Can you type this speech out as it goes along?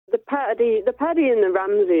the Paddy and the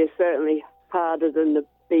Ramsey are certainly harder than the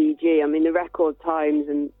BG. I mean, the record times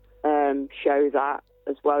and show that,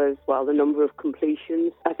 as well the number of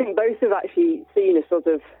completions. I think both have actually seen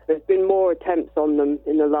there's been more attempts on them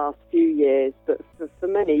in the last few years, but for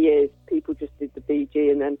many years people just did the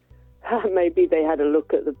BG and then maybe they had a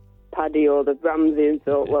look at the Paddy or the Ramsey and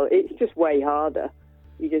thought, well, it's just way harder.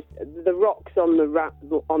 The rocks on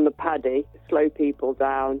the Paddy slow people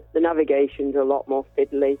down. The navigation's a lot more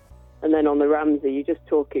fiddly, and then on the Ramsey you're just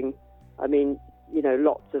talking, I mean,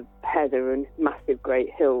 lots of heather and massive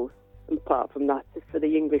great hills. And apart from that, for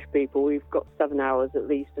the English people, we've got 7 hours at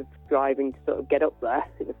least of driving to sort of get up there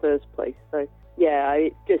in the first place. So yeah,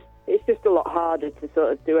 it's just a lot harder to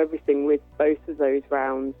sort of do everything with both of those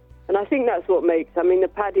rounds. And I think that's what makes. I mean, the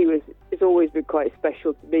Paddy has always been quite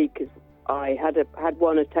special to me because I had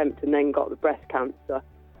one attempt and then got the breast cancer,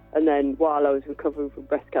 and then while I was recovering from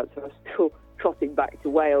breast cancer, I was still trotting back to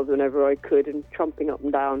Wales whenever I could and tromping up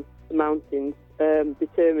and down the mountains,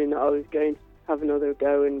 determined that I was going to have another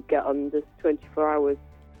go and get under 24 hours.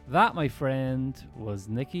 That, my friend, was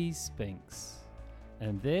Nicky Spinks,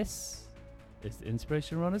 and this is the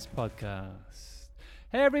Inspiration Runners Podcast.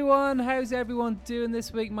 Hey everyone, how's everyone doing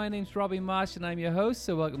this week? My name's Robbie Marsh and I'm your host,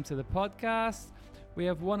 so welcome to the podcast. We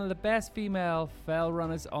have one of the best female fell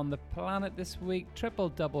runners on the planet this week, triple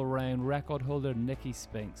double round record holder Nicky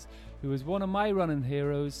Spinks, who is one of my running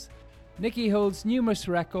heroes. Nicky holds numerous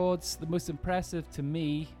records. The most impressive to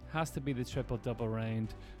me has to be the triple double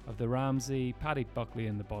round of the Ramsey, Paddy Buckley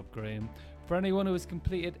and the Bob Graham. For anyone who has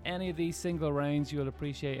completed any of these single rounds, you'll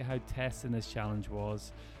appreciate how testing this challenge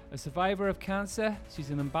was. A survivor of cancer, she's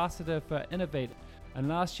an ambassador for Innovate, and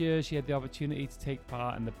last year she had the opportunity to take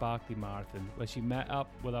part in the Barkley Marathon, where she met up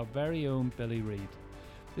with our very own Billy Reid.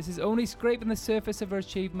 This is only scraping the surface of her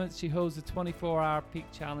achievements. She holds the 24-hour peak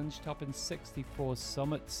challenge, topping 64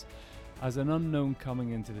 summits as an unknown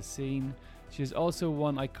coming into the scene. She has also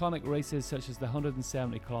won iconic races such as the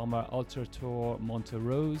 170km Ultra Tour Monta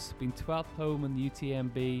Rose, been 12th home in the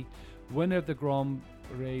UTMB, winner of the Gran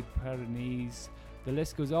Raid Pyrenees. The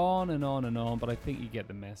list goes on and on and on, but I think you get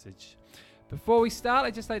the message. Before we start,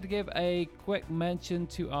 I'd just like to give a quick mention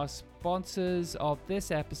to our sponsors of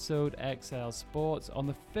this episode, XL Sports. On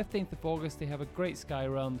the 15th of August, they have a great sky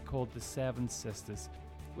run called the Seven Sisters,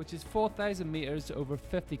 which is 4,000 metres over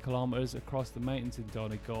 50 kilometres across the mountains in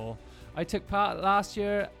Donegal. I took part last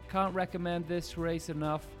year, can't recommend this race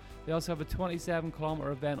enough. They also have a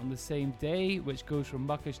 27km event on the same day, which goes from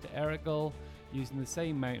Muckish to Errigal, using the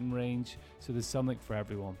same mountain range, so there's something for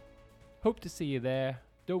everyone. Hope to see you there.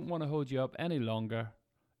 Don't want to hold you up any longer.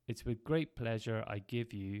 It's with great pleasure I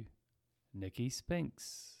give you Nicky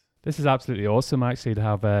Spinks. This is absolutely awesome, actually, to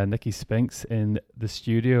have Nicky Spinks in the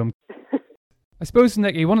studio. I suppose,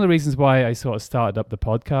 Nicky, one of the reasons why I sort of started up the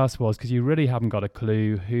podcast was because you really haven't got a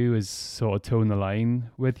clue who is sort of toeing the line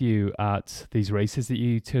with you at these races that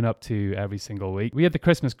you tune up to every single week. We had the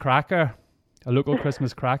Christmas Cracker, a local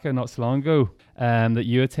Christmas Cracker not so long ago, that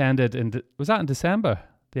you attended. Was that in December?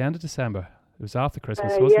 The end of December? It was after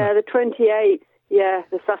Christmas, wasn't it? Yeah, the 28th. Yeah,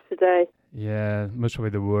 the Saturday. Yeah, most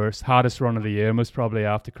probably the worst. Hardest run of the year, most probably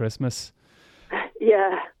after Christmas.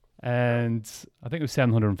 Yeah. And I think it was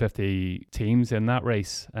 750 teams in that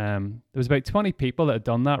race. There was about 20 people that had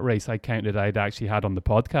done that race, I counted, I'd actually had on the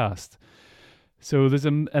podcast. So there's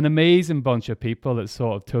an amazing bunch of people that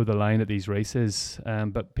sort of toe the line at these races,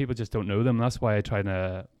 but people just don't know them. That's why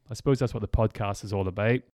I suppose that's what the podcast is all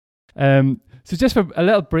about. So just for a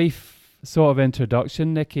little brief sort of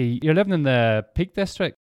introduction, Nicky, you're living in the Peak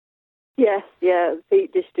District? Yes, yeah, the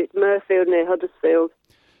Peak District, Murfield near Huddersfield.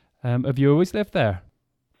 Have you always lived there?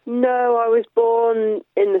 No, I was born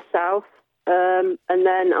in the south, and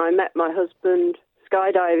then I met my husband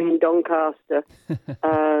skydiving in Doncaster,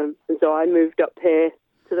 and so I moved up here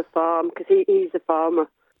to the farm because he's a farmer.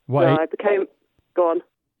 What age? I became... Go on.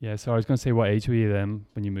 Yeah, so I was going to say, what age were you then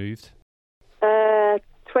when you moved?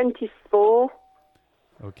 24.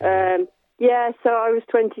 Okay. Yeah, so I was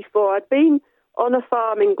 24. I'd been on a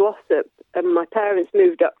farm in Glossop, and my parents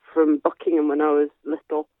moved up from Buckingham when I was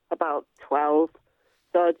little, about 12.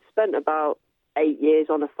 So I'd spent about 8 years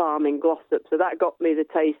on a farm in Glossop, so that got me the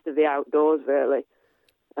taste of the outdoors, really.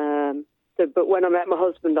 But when I met my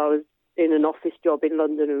husband, I was in an office job in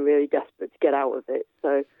London and really desperate to get out of it.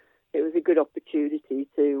 So it was a good opportunity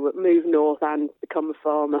to move north and become a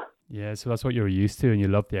farmer. Yeah, so that's what you're used to, and you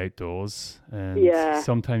love the outdoors. And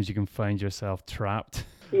sometimes you can find yourself trapped.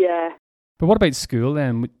 Yeah. But what about school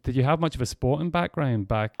then? Did you have much of a sporting background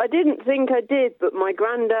back? I didn't think I did, but my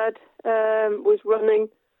granddad was running.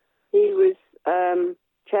 He was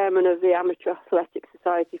chairman of the Amateur Athletic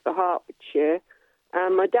Society for Hertfordshire,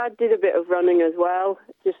 My dad did a bit of running as well,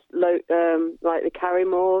 just like the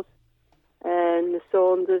Carrymores and the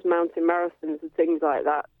Saunders mountain marathons and things like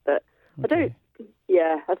that. But Okay.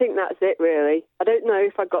 I think that's it really. I don't know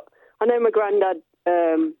if I know my granddad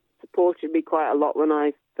supported me quite a lot when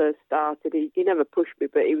I first started. He never pushed me,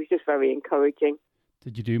 but he was just very encouraging.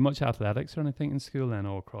 Did you do much athletics or anything in school then,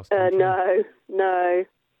 or cross country? No.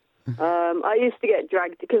 I used to get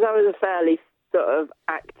dragged, because I was a fairly sort of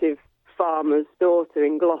active farmer's daughter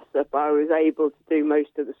in Glossop. I was able to do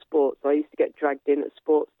most of the sports. I used to get dragged in at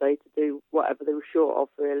sports day to do whatever they were short of,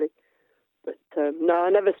 really. But no, I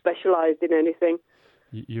never specialised in anything.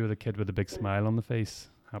 You were the kid with the big smile on the face,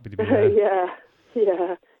 happy to be there.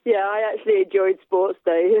 Yeah. I actually enjoyed sports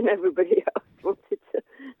day, and everybody else wanted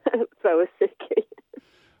to throw a sickie.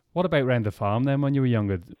 What about round the farm then when you were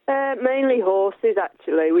younger? Mainly horses,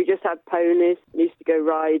 actually. We just had ponies, used to go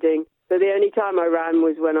riding. So the only time I ran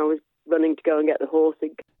was when I was running to go and get the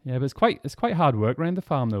horsing. Yeah, but it's quite hard work round the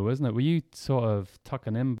farm though, isn't it? Were you sort of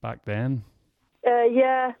tucking in back then?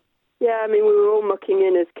 Yeah. I mean, we were all mucking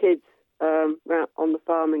in as kids on the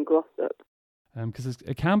farm in Glossop. Because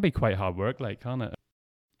it can be quite hard work, like, can't it?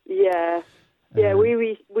 Yeah. We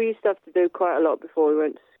used to have to do quite a lot before we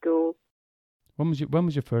went to school. When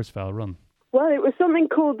was your first fell run? Well, it was something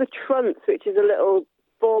called the Trunts, which is a little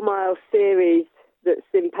 4-mile series that's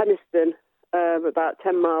in Penistone, about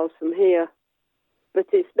 10 miles from here. But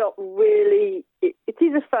it's not really. It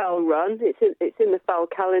is a fell run. It's in the fell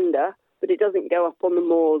calendar, but it doesn't go up on the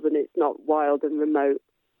moors, and it's not wild and remote.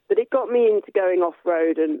 But it got me into going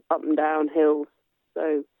off-road and up and down hills.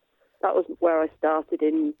 So that was where I started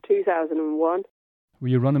in 2001. Were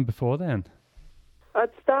you running before then? I'd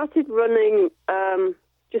started running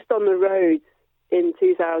just on the roads in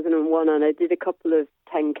 2001, and I did a couple of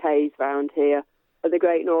 10Ks round here at the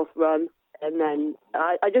Great North Run. And then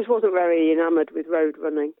I just wasn't very enamoured with road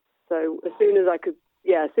running. So as soon as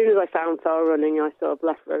I found fell running, I sort of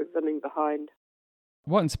left road running behind.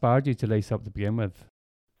 What inspired you to lace up to begin with?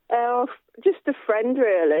 Just a friend,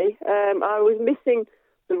 really. I was missing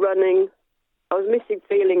the running. I was missing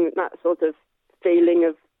that sort of feeling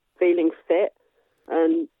of feeling fit,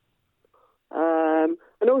 and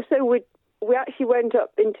also we actually went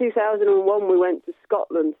up in 2001. We went to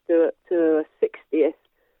Scotland to a 60th,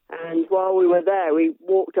 and while we were there, we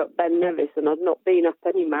walked up Ben Nevis, and I'd not been up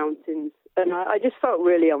any mountains, and I just felt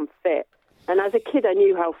really unfit. And as a kid, I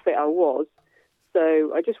knew how fit I was,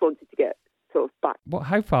 so I just wanted to get sort of back.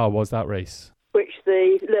 How far was that race?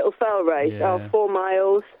 The little fell race? Yeah. 4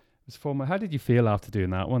 miles. It was 4 miles. How did you feel after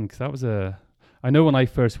doing that one? Because that was I know when I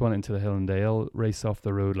first went into the Hill and Dale race off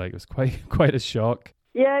the road, like, it was quite a shock.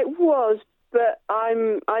 Yeah, it was, but I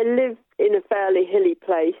live in a fairly hilly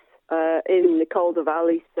place in the Calder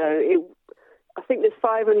Valley, so I think there's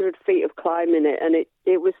 500 feet of climb in it, and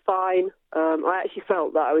it was fine. I actually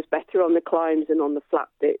felt that I was better on the climbs than on the flat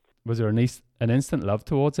bits. Was there an instant love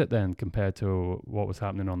towards it then, compared to what was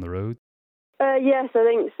happening on the road? Yes, I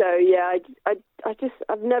think so. Yeah,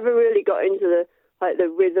 I've never really got into the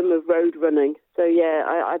rhythm of road running. So yeah,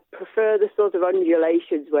 I prefer the sort of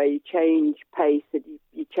undulations where you change pace and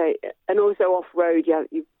you change, and also off road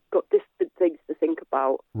you've got different things to think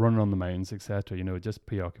about. Running on the mountains, etc. It just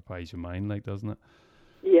preoccupies your mind, like, doesn't it?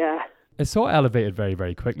 Yeah. It sort of elevated very,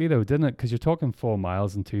 very quickly though, didn't it? Because you're talking 4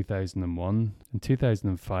 miles in 2001. In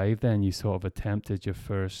 2005, then you sort of attempted your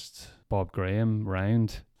first Bob Graham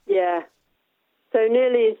round. Yeah. So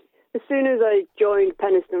nearly as soon as I joined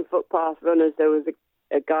Penistone Footpath Runners, there was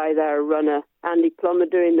a guy there, a runner, Andy Plummer,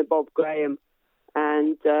 doing the Bob Graham,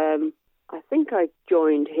 and I think I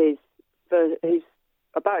joined his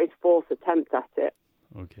fourth attempt at it.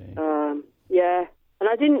 Okay. Yeah, and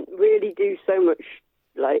I didn't really do so much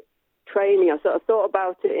like training. I sort of thought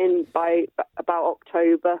about it by about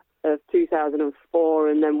October of 2004,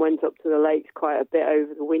 and then went up to the lakes quite a bit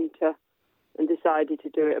over the winter, and decided to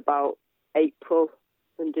do it about April,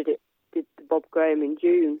 and did the Bob Graham in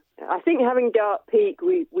June. I think having Dart Peak,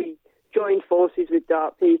 we joined forces with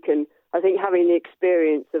Dart Peak, and I think having the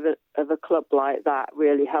experience of a club like that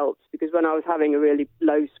really helps, because when I was having a really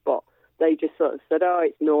low spot, they just sort of said, "Oh,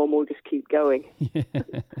 it's normal, just keep going." Yeah.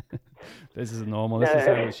 This is normal. This is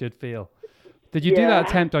how it should feel. Did you do that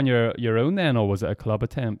attempt on your own then, or was it a club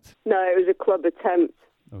attempt? No, it was a club attempt.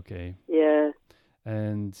 Okay. Yeah.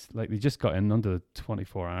 And like, they just got in under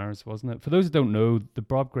 24 hours, wasn't it? For those who don't know, the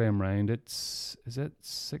Bob Graham Round, is it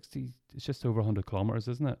 60? It's just over 100 kilometers,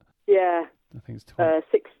 isn't it? Yeah. I think it's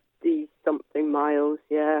 60 something miles.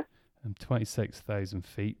 Yeah. And 26,000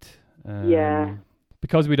 feet. Yeah.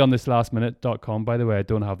 Because we done this lastminute.com, by the way, I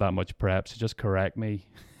don't have that much prep, so just correct me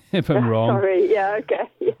if I'm wrong. Sorry. Yeah. Okay.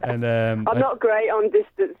 Yeah. And I'm not great on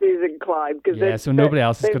distances and climb because so nobody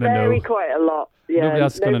else is going to know. They vary quite a lot. Yeah, nobody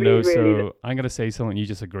else is going to know. Really so I'm going to say something. You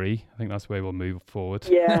just agree. I think that's the way we'll move forward.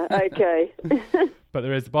 Yeah. Okay. But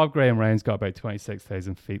there is the Bob Graham Round's got about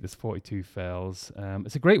 26,000 feet. There's 42 fells.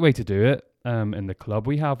 It's a great way to do it. In the club,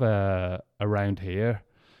 we have a round here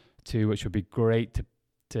too, which would be great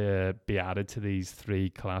to be added to these 3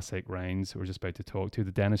 classic rounds we're just about to talk to.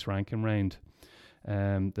 The Dennis Rankin round.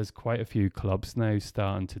 There's quite a few clubs now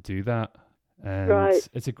starting to do that, and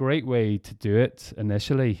it's a great way to do it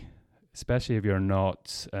initially, especially if you're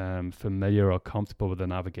not familiar or comfortable with the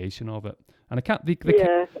navigation of it. And they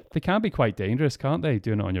can be quite dangerous, can't they,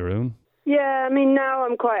 doing it on your own? Yeah, I mean, now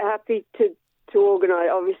I'm quite happy to organise.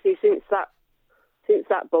 Obviously, since that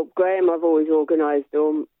Bob Graham, I've always organised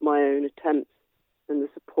all my own attempts and the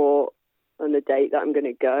support and the date that I'm going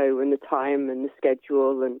to go and the time and the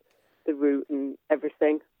schedule and the route and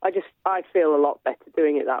everything. I feel a lot better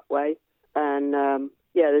doing it that way. And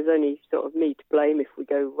there's only sort of me to blame if we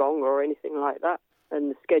go wrong or anything like that. And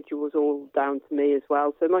the schedule's all down to me as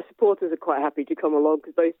well. So my supporters are quite happy to come along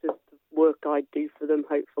because most of the work I do for them,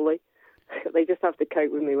 hopefully. They just have to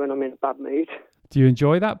cope with me when I'm in a bad mood. Do you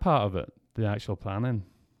enjoy that part of it, the actual planning?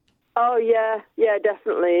 Oh, yeah,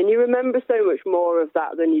 definitely. And you remember so much more of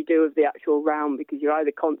that than you do of the actual round because you're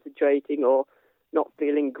either concentrating or not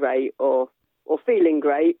feeling great or feeling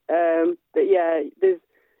great. But yeah,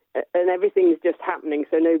 and everything's just happening,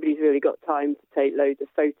 so nobody's really got time to take loads of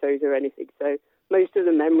photos or anything. So most of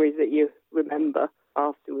the memories that you remember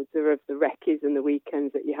afterwards are of the recce's and the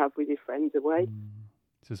weekends that you have with your friends away.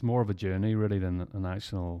 So it's more of a journey, really, than an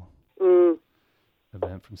actual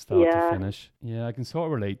event from start to finish. Yeah, I can sort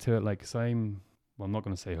of relate to it. Like, cause I'm not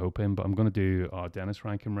going to say hoping, but I'm going to do our Dennis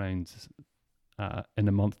Rankin rounds in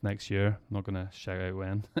a month next year. I'm not going to shout out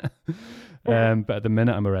when. But at the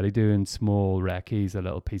minute, I'm already doing small recce's,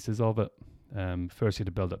 little pieces of it. Firstly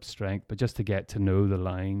to build up strength, but just to get to know the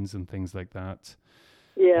lines and things like that.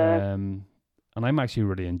 Yeah. And I'm actually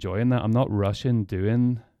really enjoying that. I'm not rushing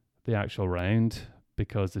doing the actual round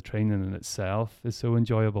because the training in itself is so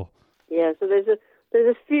enjoyable. Yeah, so there's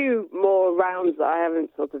a few more rounds that I haven't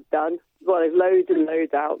sort of done. Well, there's loads and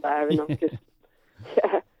loads out there, and I'm just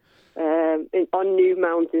on new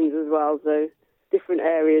mountains as well. So different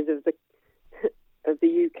areas of the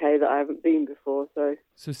UK that I haven't been before. So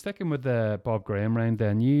sticking with the Bob Graham round,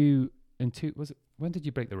 then when did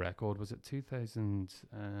you break the record? Was it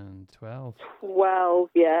 2012? 12,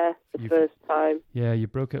 yeah, first time. Yeah, you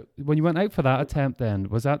broke it when you went out for that attempt. Then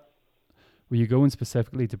were you going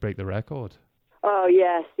specifically to break the record? Oh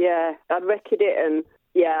yes, yeah. I'd record it, and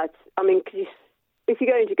yeah, I mean, cause if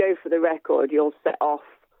you're going to go for the record, you'll set off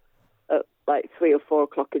at like 3 or 4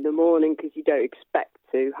 o'clock in the morning because you don't expect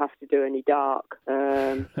to have to do any dark.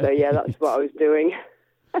 So yeah, that's what I was doing.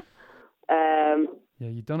 Yeah,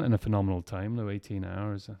 you'd done it in a phenomenal time, though, 18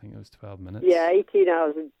 hours. I think it was 12 minutes. Yeah, 18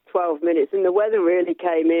 hours and 12 minutes. And the weather really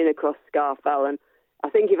came in across Scarfell. And I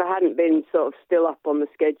think if I hadn't been sort of still up on the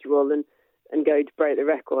schedule and going to break the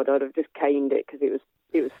record, I'd have just caned it because it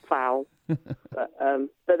was foul. But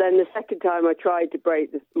then the second time I tried to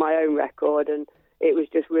break my own record, and it was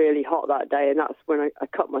just really hot that day. And that's when I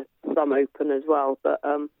cut my thumb open as well. But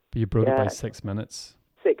you broke it by 6 minutes.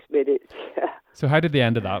 6 minutes, yeah. So how did the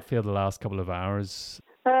end of that feel the last couple of hours?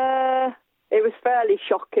 It was fairly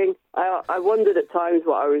shocking. I wondered at times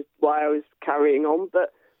why I was carrying on,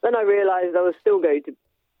 but then I realised I was still going to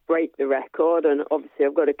break the record, and obviously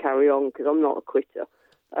I've got to carry on because I'm not a quitter.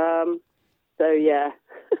 So yeah,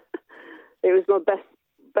 it was my best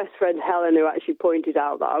friend Helen who actually pointed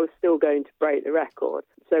out that I was still going to break the record.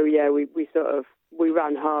 So yeah, we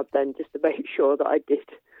ran hard then just to make sure that I did.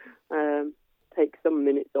 Take some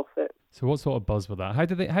minutes off it. So what sort of buzz was that? How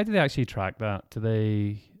do they actually track that?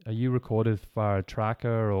 Are you recorded via a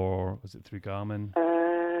tracker or was it through Garmin?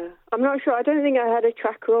 I'm not sure. I don't think I had a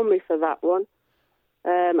tracker on me for that one.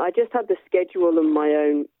 I just had the schedule on my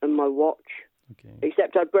own and my watch. Okay.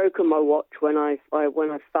 Except I'd broken my watch when I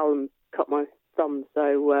fell and cut my thumb.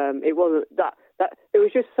 So it wasn't that. There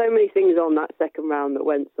was just so many things on that second round that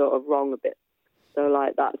went sort of wrong a bit. So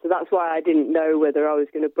like that. So that's why I didn't know whether I was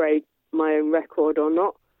going to break my own record or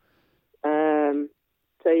not.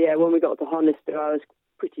 So yeah, when we got to Honister, I was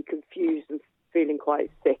pretty confused and feeling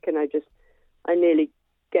quite sick, and I nearly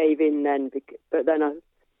gave in then. But then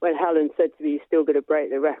when Helen said to me, "You're still going to break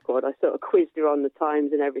the record," I sort of quizzed her on the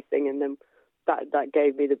times and everything, and then that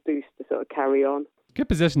gave me the boost to sort of carry on. Good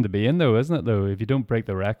position to be in, though, isn't it? Though, if you don't break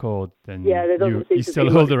the record, then you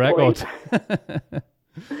still hold the record.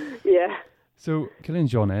 Yeah. So, Killian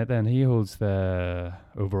Johnette, then, he holds the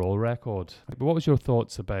overall record. But what was your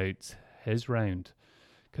thoughts about his round?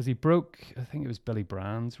 because he broke, I think it was Billy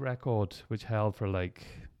Brand's record, which held for it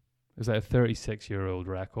was like a 36-year-old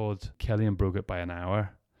record. Killian broke it by an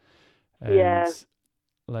hour. And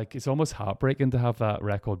it's almost heartbreaking to have that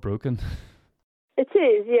record broken. It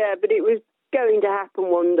is, yeah, but it was going to happen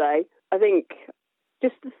one day. I think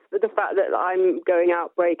just the fact that I'm going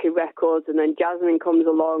out breaking records and then Jasmine comes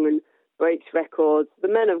along and breaks records, the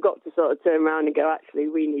men have got to sort of turn around and go, actually,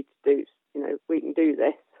 we need to do, we can do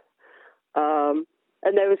this.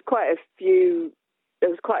 And there was quite a few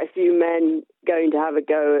men going to have a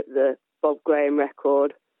go at the Bob Graham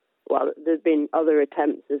record. Well, there's been other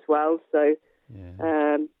attempts as well. So,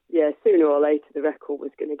 sooner or later the record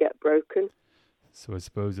was going to get broken. So I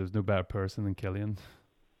suppose there's no better person than Killian.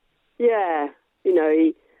 Yeah, he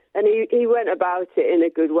went about it in a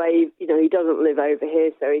good way. He doesn't live over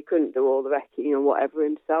here, so he couldn't do all the wrecking and whatever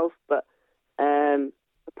himself. But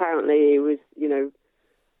apparently he was,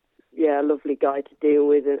 a lovely guy to deal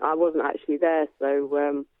with. And I wasn't actually there,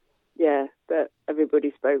 so but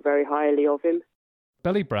everybody spoke very highly of him.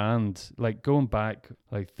 Billy Brand, going back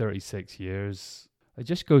 36 years, it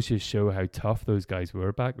just goes to show how tough those guys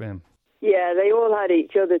were back then. Yeah, they all had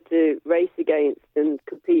each other to race against and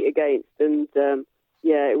compete against, and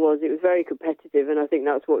it was very competitive, and I think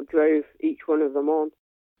that's what drove each one of them on.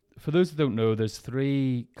 For those who don't know, there's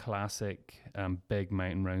 3 classic big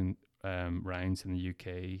mountain rounds in the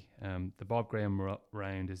UK. The Bob Graham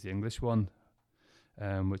round is the English one,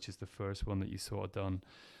 which is the first one that you sort of done.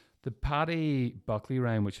 The Paddy Buckley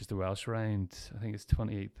Round, which is the Welsh round, I think it's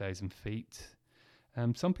 28,000 feet.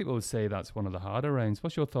 Some people would say that's one of the harder rounds.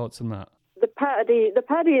 What's your thoughts on that? The Paddy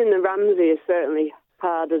and the Ramsey are certainly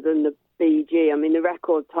harder than the BG. I mean, the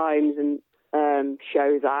record times and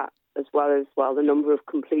show that, as well the number of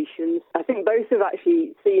completions. I think both have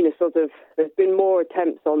actually seen there's been more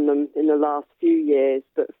attempts on them in the last few years,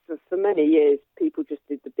 but for many years people just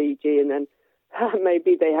did the BG and then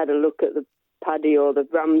maybe they had a look at the Paddy or the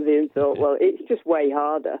Ramsey and thought, well, it's just way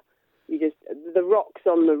harder. The rocks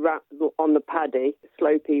on the Paddy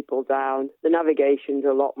slow people down. The navigation's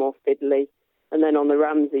a lot more fiddly, and then on the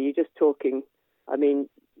Ramsey, you're just talking. I mean,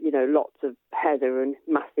 lots of heather and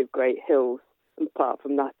massive great hills. And apart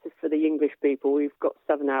from that, for the English people, we've got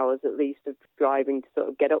 7 hours at least of driving to sort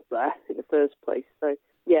of get up there in the first place. So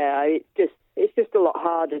yeah, it's just a lot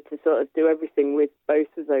harder to sort of do everything with both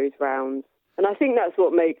of those rounds. And I think that's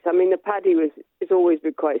what makes. I mean, the Paddy has always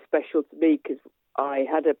been quite special to me because I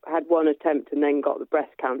had one attempt and then got the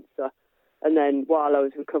breast cancer, and then while I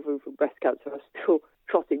was recovering from breast cancer, I was still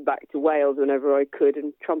trotting back to Wales whenever I could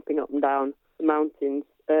and tromping up and down the mountains,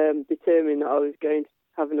 determined that I was going to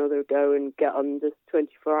have another go and get under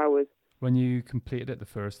 24 hours. When you completed it the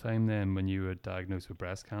first time, then when you were diagnosed with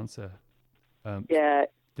breast cancer, did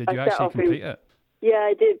you actually complete it? Yeah,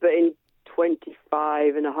 I did, but in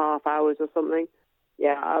 25 and a half hours or something.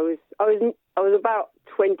 Yeah, I was about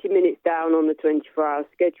 20 minutes down on the 24-hour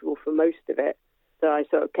schedule for most of it, so I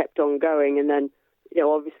sort of kept on going, and then,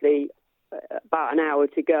 obviously, about an hour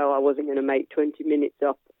to go, I wasn't going to make 20 minutes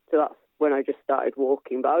up, so that's when I just started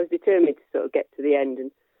walking. But I was determined to sort of get to the end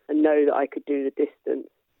and know that I could do the distance.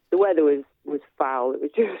 The weather was foul. It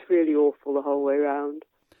was just really awful the whole way around.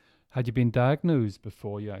 Had you been diagnosed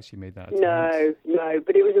before you actually made that attempt? No,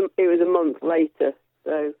 but it was a month later,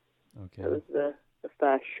 so it was a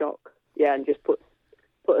fair shock. Yeah, and just put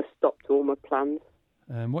a stop to all my plans.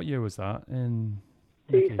 What year was that? In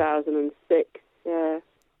 2006. Yeah.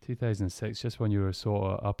 2006, just when you were sort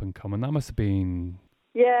of up and coming. That must have been.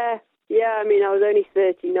 Yeah. I mean, I was only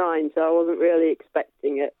 39, so I wasn't really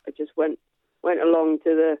expecting it. I just went along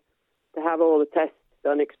to have all the tests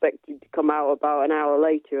done, expecting to come out about an hour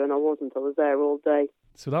later, and I wasn't. I was there all day.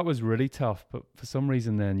 So that was really tough, but for some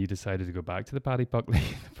reason then you decided to go back to the Paddy Buckley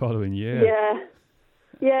the following year.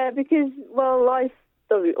 Yeah, because, well, life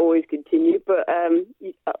doesn't always continue, but I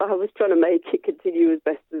was trying to make it continue as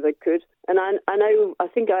best as I could. And I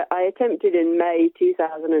think I attempted in May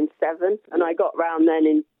 2007, and I got round then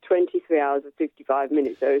in 23 hours and 55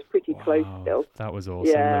 minutes, so it was pretty close still. That was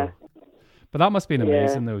awesome, though. But that must have been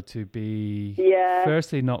amazing, though, to be,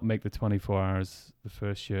 firstly, not make the 24 hours the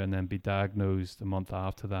first year and then be diagnosed a month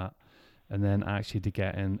after that, and then actually to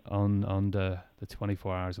get in under the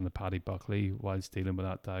 24 hours on the Paddy Buckley whilst dealing with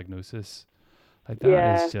that diagnosis. Like,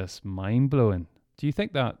 that is just mind-blowing. Do you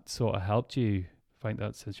think that sort of helped you find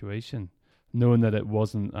that situation, knowing that it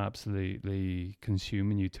wasn't absolutely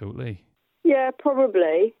consuming you totally? Yeah,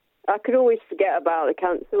 probably. I could always forget about the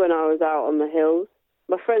cancer when I was out on the hills.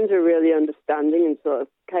 My friends were really understanding and sort of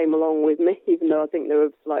came along with me, even though I think they were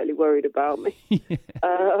slightly worried about me.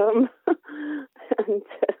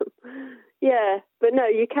 But no,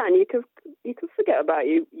 you can you can forget about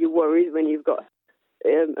your worries when you've got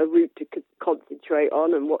a route to concentrate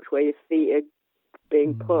on and watch where your feet are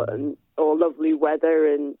being put, and or lovely weather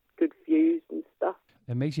and good views and stuff.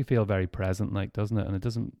 It makes you feel very present, like, doesn't it? And it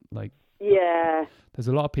doesn't, like... Yeah. There's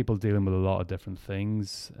a lot of people dealing with a lot of different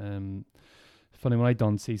things. Funny, when I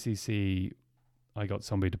done CCC, I got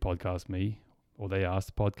somebody to podcast me, or they asked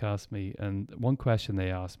to podcast me, and one question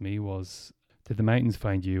they asked me was, did the mountains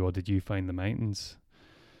find you, or did you find the mountains?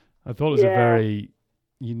 I thought it was a very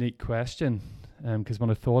unique question, because when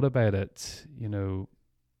I thought about it, you know,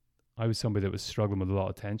 I was somebody that was struggling with a lot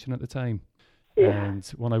of tension at the time. Yeah. And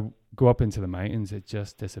when I go up into the mountains, it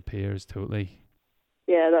just disappears totally.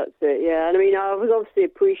 Yeah, that's it. Yeah, and I mean, I was obviously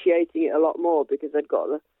appreciating it a lot more because I'd got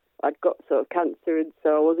sort of cancer, and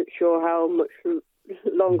so I wasn't sure how much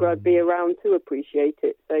longer I'd be around to appreciate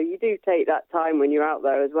it. So you do take that time when you're out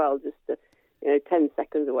there as well, just to, 10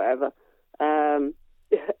 seconds or whatever,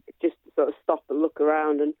 just to sort of stop and look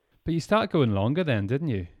around. But you started going longer then, didn't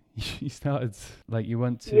you? You started, like, you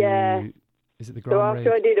went to, is it the Gran Raid? So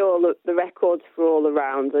after I did all the records for all the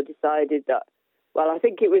rounds, I decided that, well, I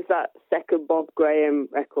think it was that second Bob Graham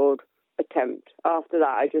record attempt. After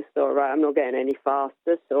that, I just thought, right, I'm not getting any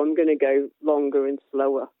faster, so I'm going to go longer and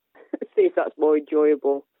slower, see if that's more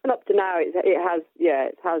enjoyable. And up to now,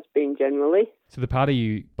 it has been generally. So the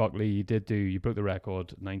Paddy Buckley you broke the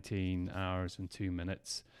record 19 hours and 2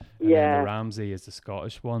 minutes. And then the Ramsey is the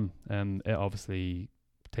Scottish one. It obviously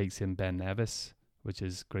takes in Ben Nevis, which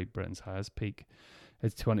is Great Britain's highest peak.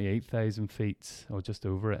 It's 28,000 feet, or just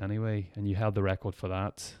over it anyway. And you held the record for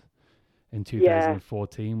that in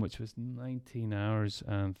 2014, which was 19 hours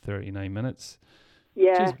and 39 minutes.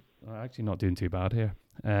 Yeah. Which is actually not doing too bad here.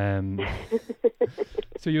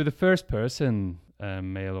 So you're the first person,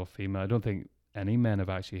 male or female. I don't think any men have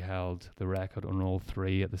actually held the record on all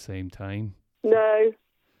three at the same time. No.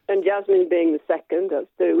 And Jasmine being the second,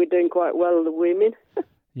 we're doing quite well, the women.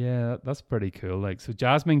 Yeah, that's pretty cool. Like, so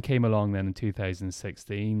Jasmine came along then in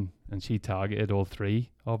 2016, and she targeted all three,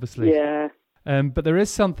 obviously. Yeah. But there is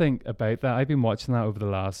something about that. I've been watching that over the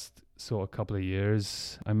last sort of couple of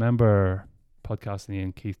years. I remember podcasting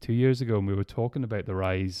Ian Keith 2 years ago, and we were talking about the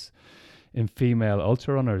rise in female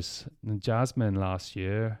ultra runners. And Jasmine last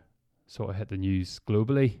year sort of hit the news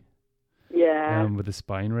globally. Yeah. With the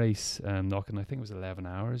spine race, knocking, I think it was 11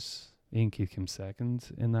 hours. Ian Keith came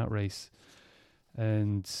second in that race.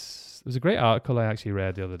 And there was a great article I actually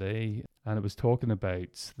read the other day, and it was talking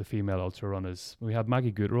about the female ultra runners. We had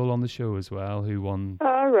Maggie Goodroll on the show as well, who won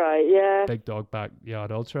Big Dog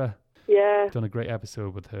Backyard Ultra. Yeah. Done a great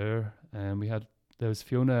episode with her. And there was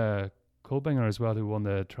Fiona Kolbinger as well, who won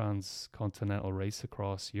the transcontinental race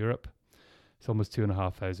across Europe. It's almost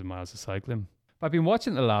 2,500 miles of cycling. But I've been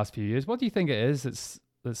watching it the last few years. What do you think it is that's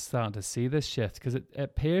starting to see this shift? Because it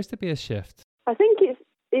appears to be a shift. I think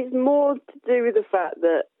it's more to do with the fact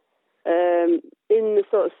that in the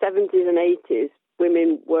sort of 70s and 80s,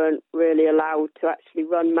 women weren't really allowed to actually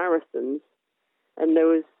run marathons. And there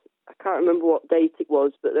was, I can't remember what date it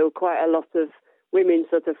was, but there were quite a lot of women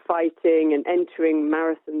sort of fighting and entering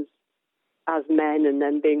marathons as men and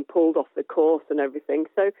then being pulled off the course and everything.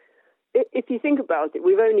 So if you think about it,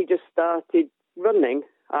 we've only just started running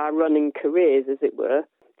our running careers, as it were.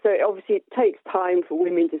 So obviously it takes time for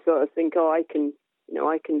women to sort of think, I can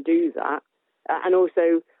do that. And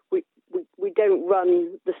also we don't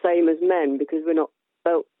run the same as men because we're not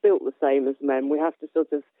built the same as men. We have to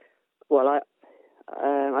sort of,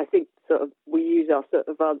 I think sort of we use our sort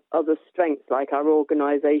of other strengths, like our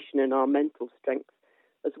organisation and our mental strength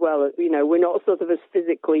as well. We're not sort of as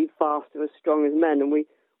physically fast or as strong as men, and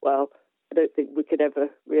I don't think we could ever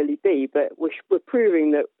really be, but we're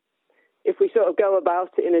proving that if we sort of go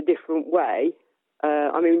about it in a different way,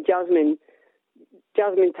 Jasmine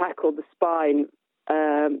tackled the spine.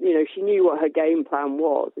 She knew what her game plan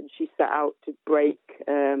was, and she set out to break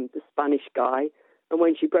the Spanish guy. And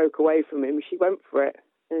when she broke away from him, she went for it,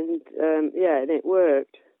 and and it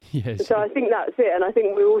worked. Yes. So I think that's it, and I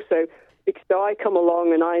think we also, because I come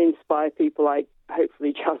along and I inspire people like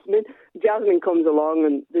hopefully Jasmine. Jasmine comes along,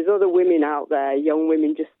 and there's other women out there, young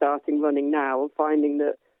women just starting running now, and finding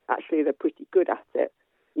that actually they're pretty good at it.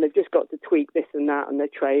 And they've just got to tweak this and that and their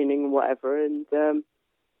training and whatever.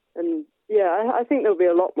 I think there'll be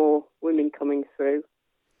a lot more women coming through.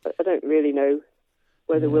 But I don't really know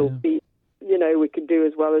whether we'll be, we could do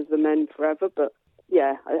as well as the men forever. But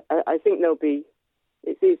I think there'll be.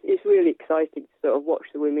 It's really exciting to sort of watch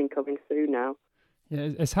the women coming through now. Yeah,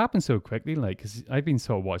 it's happened so quickly, because I've been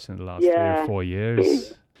sort of watching it the last 3 or 4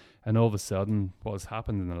 years, and all of a sudden, what has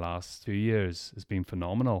happened in the last 2 years has been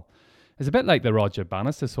phenomenal. It's a bit like the Roger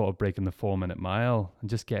Bannister sort of breaking the 4-minute mile and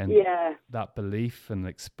just getting that belief and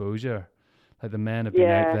exposure. Like the men have been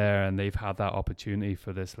out there and they've had that opportunity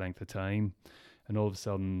for this length of time. And all of a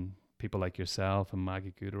sudden, people like yourself and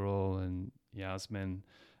Maggie Gooderall and Yasmin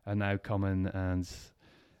are now coming, and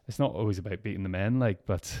it's not always about beating the men, like,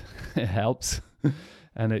 but it helps.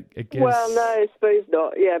 And it gives... Well, no, I suppose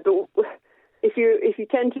not. Yeah, but if you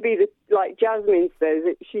tend to be like Jasmine says,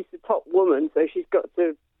 she's the top woman, so she's got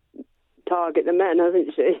to target the men,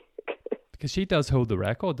 hasn't she? Because she does hold the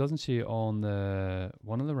record, doesn't she, on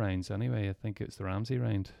one of the rounds anyway? I think it's the Ramsey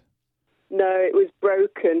round. No, it was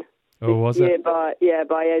broken. Oh, was it? By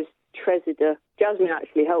Ez Trezida. Jasmine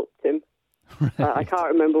actually helped him. Right. I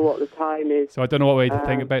can't remember what the time is. So I don't know what way to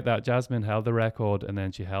think about that. Jasmine held the record and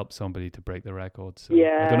then she helped somebody to break the record. So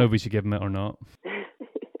I don't know if we should give him it or not.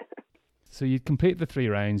 So you complete the 3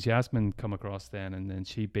 rounds. Yasmin come across then, and then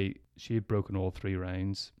she had broken all 3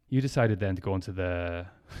 rounds. You decided then to go into the...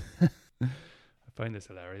 I find this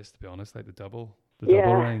hilarious, to be honest, like the double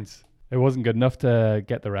rounds. It wasn't good enough to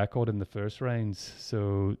get the record in the first rounds.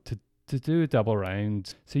 So to do a double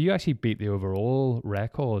round, so you actually beat the overall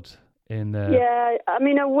record in the... Yeah, I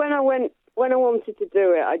mean, when I wanted to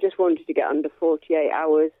do it, I just wanted to get under 48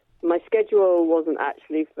 hours. My schedule wasn't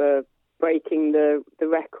actually for breaking the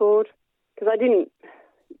record, because I didn't,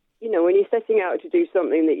 when you're setting out to do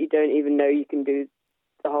something that you don't even know you can do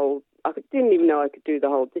didn't even know I could do the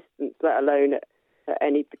whole distance, let alone at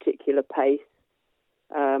any particular pace.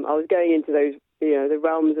 I was going into those, the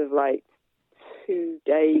realms of like 2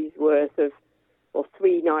 days worth of, or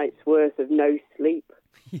 3 nights worth of no sleep.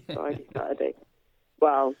 Friday, Saturday.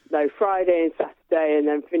 Well, no, Friday and Saturday, and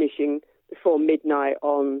then finishing before midnight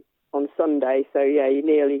on Sunday. So yeah, you're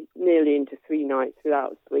nearly into 3 nights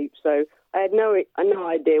without sleep. So I had no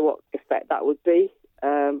idea what effect that would be,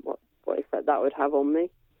 what effect that would have on me.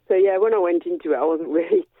 So yeah, when I went into it, I wasn't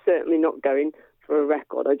really, certainly not going for a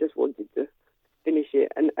record. I just wanted to finish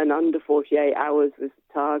it, and under 48 hours was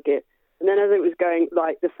the target. And then as it was going,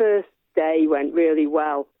 like the first day went really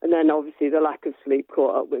well, and then obviously the lack of sleep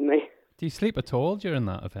caught up with me. Do you sleep at all during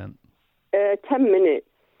that event? 10 minutes,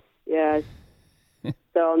 yeah.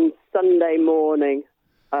 So on Sunday morning,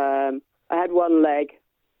 I had one leg.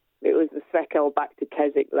 It was the Svekel back to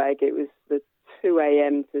Keswick leg. It was the 2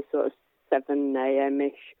 a.m. to sort of 7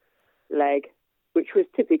 a.m.-ish leg, which was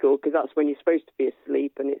typical because that's when you're supposed to be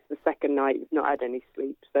asleep, and it's the second night you've not had any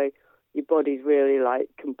sleep, so your body's really like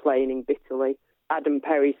complaining bitterly. Adam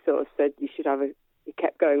Perry sort of said you should have he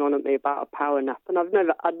kept going on at me about a power nap, and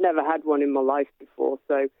I'd never had one in my life before,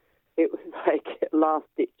 so it was like a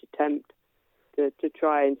last-ditch attempt to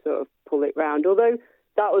try and sort of pull it round. Although it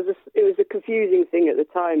was a confusing thing at the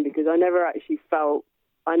time because I never actually felt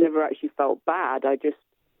bad.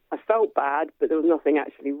 I felt bad, but there was nothing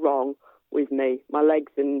actually wrong with me. My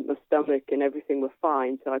legs and my stomach and everything were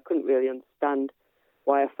fine, so I couldn't really understand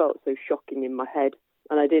why I felt so shocking in my head.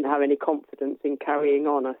 And I didn't have any confidence in carrying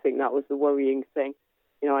on. I think that was the worrying thing.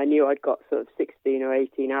 I knew I'd got sort of 16 or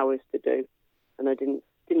 18 hours to do, and I didn't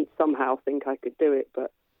somehow think I could do it.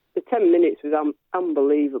 But the 10 minutes was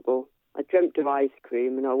unbelievable. I dreamt of ice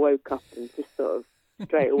cream, and I woke up and just sort of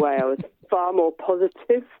straight away I was far more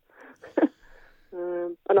positive.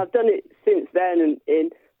 And I've done it since then, and in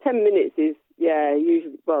 10 minutes is,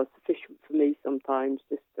 usually, sufficient for me sometimes.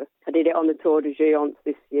 I did it on the Tour de Géant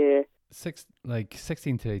this year.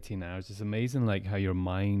 16 to 18 hours is amazing, like how your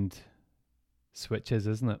mind switches,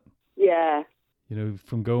 isn't it? Yeah.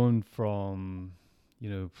 From going from,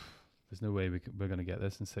 there's no way we're going to get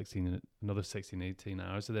this in another 16, 18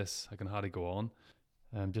 hours of this. I can hardly go on.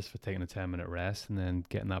 Just for taking a 10-minute rest and then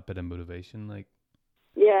getting that bit of motivation.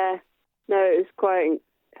 Yeah. No, it was quite...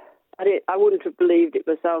 I wouldn't have believed it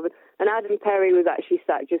myself. And Adam Perry was actually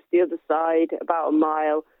sat just the other side, about a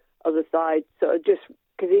mile other side, sort of just...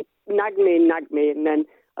 Because he nagged me, and then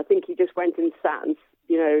I think he just went and sat, and,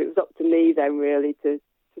 it was up to me then, really, to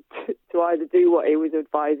either do what he was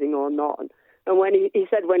advising or not. And when he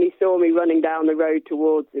said when he saw me running down the road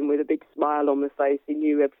towards him with a big smile on my face, he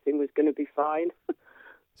knew everything was going to be fine.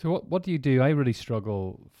 So what do you do? I really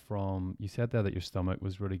struggle from... You said there that your stomach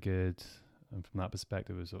was really good, and from that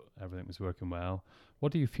perspective, everything was working well.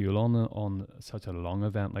 What do you fuel on such a long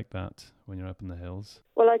event like that when you're up in the hills?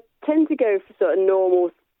 Well, I tend to go for sort of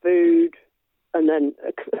normal food and then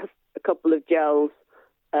a couple of gels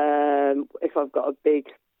if I've got a big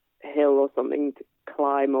hill or something to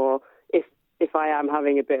climb, or if I am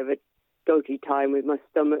having a bit of a dodgy time with my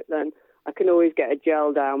stomach, then I can always get a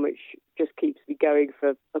gel down, which just keeps me going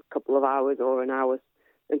for a couple of hours or an hour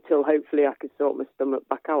until hopefully I can sort my stomach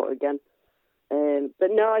back out again. But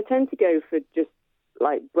no, I tend to go for just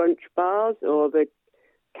like brunch bars or the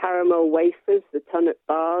caramel wafers, the tunnet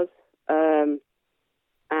bars,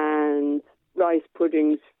 and rice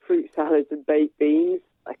puddings, fruit salads and baked beans.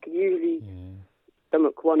 I can usually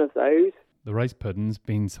stomach one of those. The rice pudding's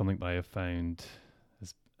been something that I have found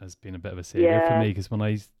has been a bit of a saviour for me, because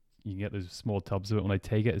you get those small tubs of it, when I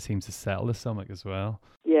take it, it seems to settle the stomach as well.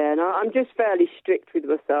 Yeah, and I'm just fairly strict with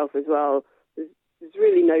myself as well. There's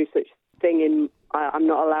really no such thing I'm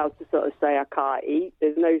not allowed to sort of say I can't eat.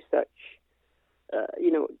 There's no such,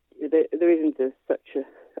 there isn't such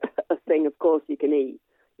a thing. Of course you can eat.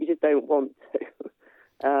 You just don't want to.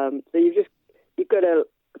 So you've got to.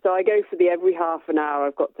 So I go for the every half an hour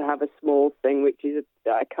I've got to have a small thing, which is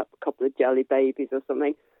a couple of jelly babies or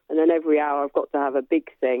something. And then every hour I've got to have a big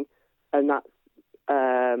thing, and that's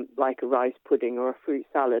like a rice pudding or a fruit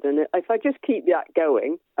salad. And if I just keep that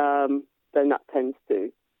going, then that tends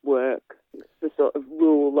to work. It's the sort of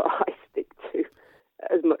rule that I stick to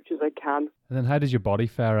as much as I can. And then how does your body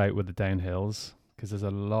fare out with the downhills? Because there's a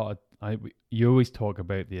lot of... you always talk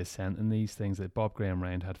about the ascent in these things. That Bob Graham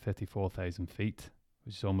Round had 54,000 feet,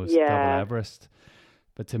 which is almost double Everest.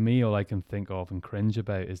 But to me, all I can think of and cringe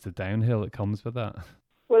about is the downhill that comes with that.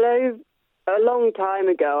 Well, a long time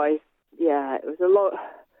ago, it was a lot,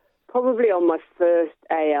 probably on my first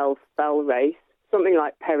AL fell race, something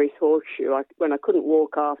like Perry's Horseshoe, when I couldn't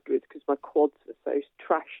walk afterwards because my quads were so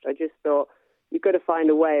trashed. I just thought, you've got to find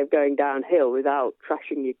a way of going downhill without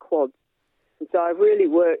trashing your quads. And so I've really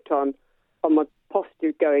worked on my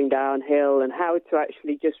posture going downhill and how to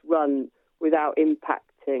actually just run without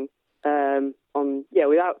impacting,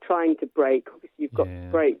 without trying to brake. Obviously, you've got to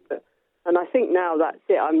brake, and I think now that's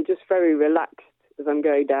it. I'm just very relaxed as I'm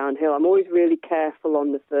going downhill. I'm always really careful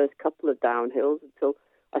on the first couple of downhills until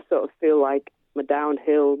I sort of feel like my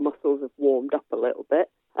downhill muscles have warmed up a little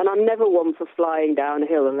bit. And I'm never one for flying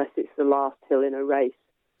downhill unless it's the last hill in a race.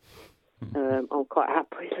 I'll quite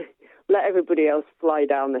happily let everybody else fly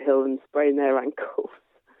down the hill and sprain their ankles.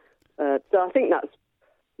 So I think that's,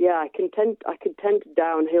 I can tend to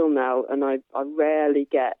downhill now, and I rarely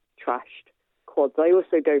get trashed quads. I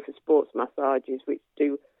also go for sports massages, which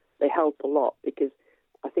they help a lot, because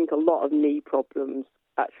I think a lot of knee problems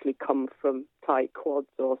actually come from tight quads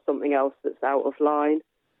or something else that's out of line,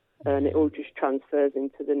 and it all just transfers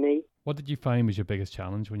into the knee. What did you find was your biggest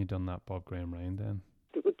challenge when you done that Bob Graham Round then?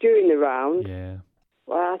 During the round? Yeah.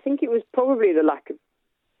 Well, I think it was probably the lack of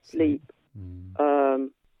sleep.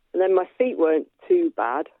 And then my feet weren't too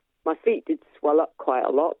bad. My feet did swell up quite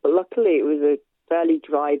a lot, but luckily it was a fairly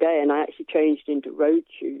dry day, and I actually changed into road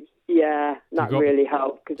shoes. Yeah, that really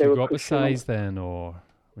helped, because they were. Did you go up a size then, or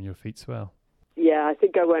when your feet swell? Yeah, I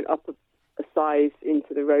think I went up a size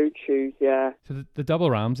into the road shoes. Yeah. So the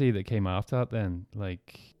Double Ramsey that came after that, then,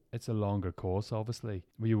 it's a longer course, obviously.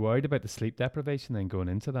 Were you worried about the sleep deprivation then going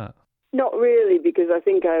into that? Not really, because I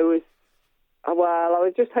think I was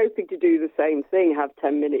just hoping to do the same thing, have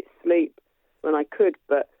 10 minutes sleep when I could,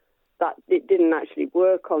 but it didn't actually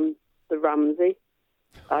work on the Ramsey.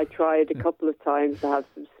 I tried a couple of times to have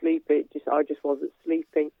some sleep. I just wasn't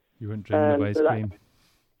sleeping. You weren't dreaming of ice cream?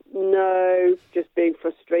 No, just being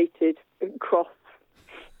frustrated and cross.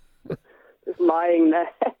 Just lying there.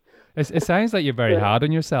 It sounds like you're very hard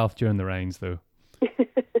on yourself during the rounds, though.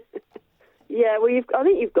 Yeah, well, I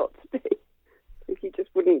think you've got to be. If you just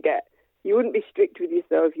you wouldn't be strict with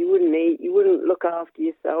yourself, you wouldn't eat, you wouldn't look after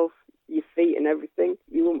yourself, your feet and everything.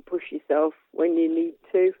 You wouldn't push yourself when you need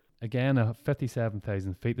to. Again,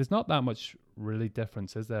 57,000 feet. There's not that much really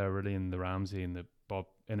difference, is there, really, in the Ramsey and the Bob,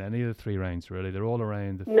 in any of the three rounds, really? They're all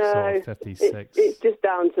around the sort of 56. It's just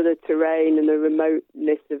down to the terrain and the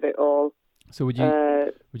remoteness of it all. So would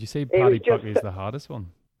you say Paddy Buckley is the hardest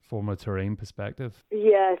one from a terrain perspective?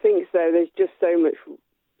 Yeah, I think so. There's just so much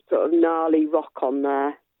sort of gnarly rock on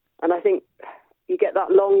there. And I think you get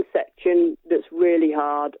that long section that's really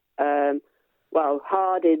hard.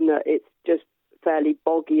 Hard in that it's just fairly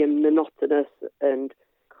boggy and monotonous, and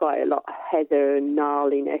quite a lot of heather and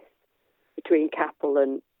gnarliness between Capel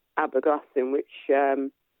and Aberglasslyn, which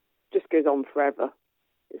just goes on forever.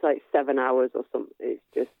 It's like 7 hours or something. It's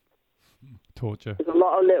just torture. There's a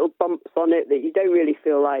lot of little bumps on it that you don't really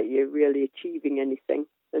feel like you're really achieving anything,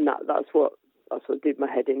 and that's what did my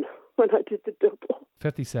head in when I did the double.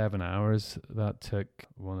 57 hours. That took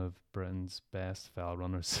one of Britain's best fell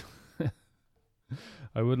runners.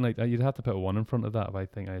 I wouldn't like that. You'd have to put a 1 in front of that if I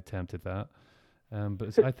think I attempted that.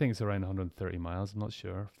 But I think it's around 130 miles. I'm not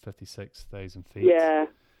sure. 56,000 feet. Yeah.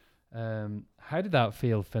 How did that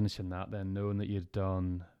feel finishing that then, knowing that you'd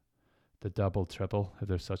done the double, triple, if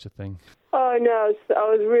there's such a thing? Oh no, I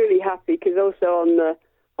was really happy, because also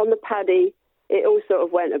on the Paddy, it all sort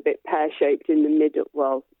of went a bit pear-shaped in the middle.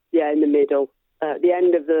 Well, yeah, in the middle, at the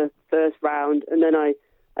end of the first round. And then I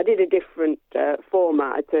did a different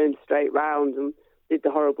format. I turned straight round and did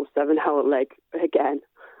the horrible 7-hour leg again.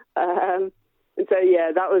 And so,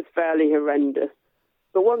 yeah, that was fairly horrendous.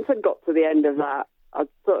 But once I got to the end of that, I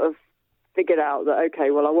sort of figured out that,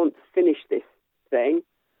 okay, well, I want to finish this thing.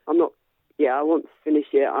 I want to finish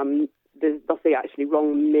it. There's nothing actually wrong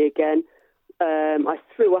with me again. I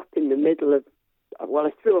threw up in the middle of,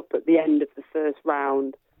 I threw up at the end of the first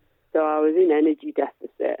round. So I was in energy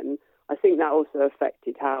deficit, and I think that also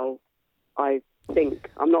affected how I think.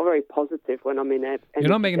 I'm not very positive when I'm in energy You're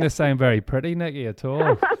not making deficit. this sound very pretty, Nicky, at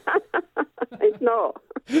all. It's not.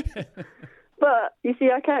 But you see,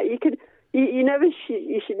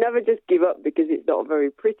 you should never just give up because it's not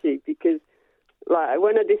very pretty. Because like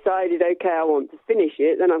when I decided, okay, I want to finish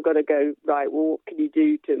it, then I've got to go, right, well, what can you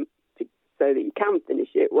do to so that you can finish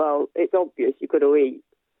it? Well, it's obvious, you've got to eat.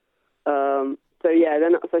 So yeah,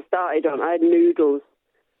 then as I had noodles,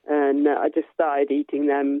 and I just started eating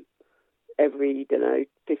them every,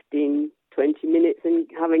 15, 20 minutes and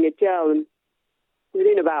having a gel. And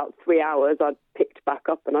within about 3 hours, I'd picked back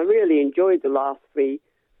up, and I really enjoyed the last three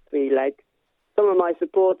legs. Some of my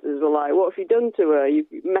supporters were like, what have you done to her? You've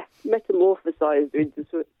metamorphosized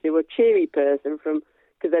into a cheery person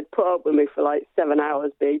because they'd put up with me for like 7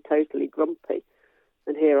 hours being totally grumpy.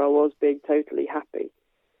 And here I was being totally happy.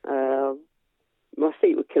 My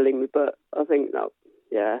feet were killing me, but I think that,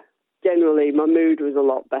 yeah, generally my mood was a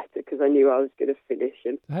lot better because I knew I was going to finish.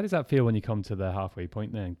 And how does that feel when you come to the halfway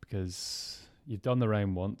point then? Because you've done the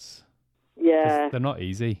round once. Yeah. They're not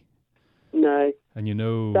easy. No. And you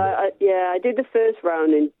know... So I did the first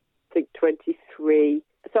round in, I think, 23.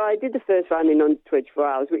 So I did the first round in under 24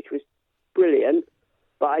 hours, which was brilliant,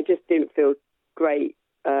 but I just didn't feel great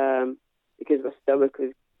because my stomach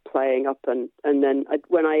was playing up. And then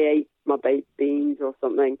when I ate my baked beans or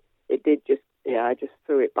something, it did just, I just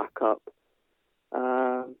threw it back up.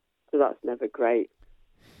 So that's never great.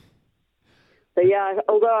 So yeah,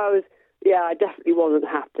 although I definitely wasn't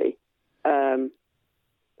happy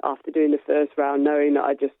after doing the first round, knowing that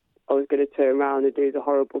I was going to turn around and do the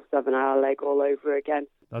horrible 7-hour leg all over again.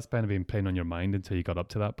 That's kind of been playing on your mind until you got up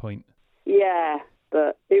to that point. Yeah,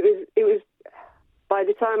 but it was by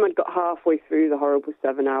the time I'd got halfway through the horrible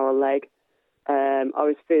 7-hour leg, I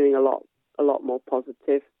was feeling a lot more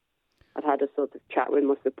positive. I'd had a sort of chat with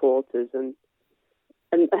my supporters, and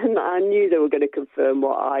I knew they were going to confirm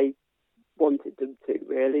what I wanted them to,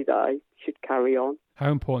 really, that I should carry on. How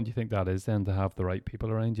important do you think that is then, to have the right people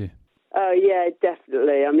around you? Oh, yeah,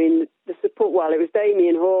 definitely. I mean, the support, it was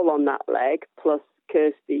Damien Hall on that leg, plus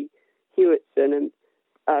Kirsty Hewitson.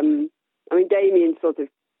 And, Damien sort of,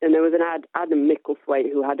 and there was an Adam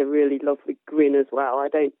Micklethwaite who had a really lovely grin as well. I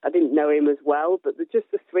didn't know him as well, but just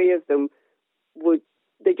the three of them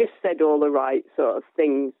they just said all the right sort of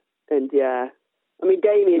things. And, yeah,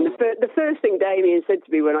 Damien, the first thing Damien said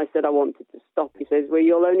to me when I said I wanted to stop, he says, well,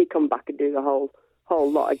 you'll only come back and do the whole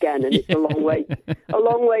lot again, and it's a long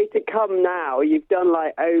way to come now. You've done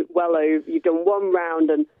you've done 1 round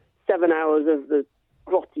and 7 hours of the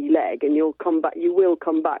grotty leg, and you will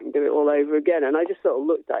come back and do it all over again. And I just sort of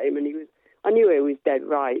looked at him, and I knew he was dead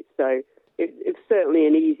right. So it's certainly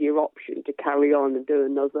an easier option to carry on and do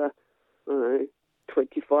another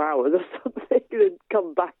 24 hours or something, and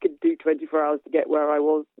come back and do 24 hours to get where I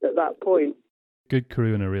was at that point. Good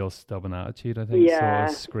crew and a real stubborn attitude, I think. Yeah.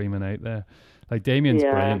 So screaming out there. Like Damien's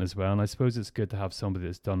brilliant as well, and I suppose it's good to have somebody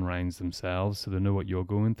that's done rounds themselves so they know what you're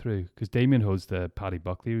going through. Because Damien holds the Paddy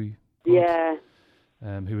Buckley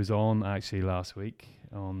Round, who was on actually last week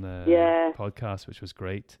on the podcast, which was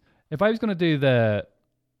great. If I was going to do the...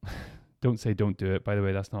 Don't say don't do it, by the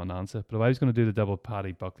way, that's not an answer. But if I was going to do the double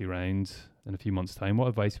Paddy Buckley Round in a few months' time, what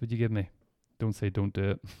advice would you give me? Don't say don't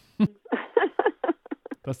do it.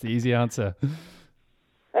 That's the easy answer.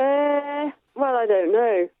 Well, I don't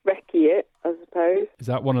know. Recce it, I suppose. Is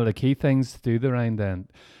that one of the key things to do the round then?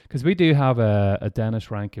 Because we do have a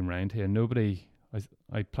Dennis ranking round here.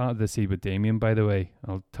 I planted the seed with Damien, by the way.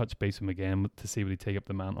 I'll touch base with him again to see would he take up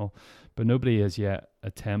the mantle. But nobody has yet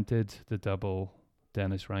attempted the double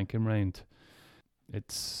Dennis ranking round.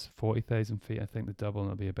 It's 40,000 feet, I think, the double,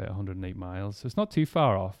 and it'll be about 108 miles. So it's not too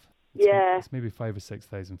far off. It's maybe 5,000 or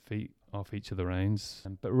 6,000 feet off each of the rounds.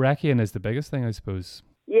 But recceing is the biggest thing, I suppose.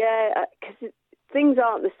 Yeah, because things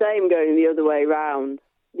aren't the same going the other way round.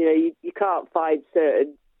 You can't find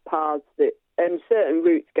certain paths and certain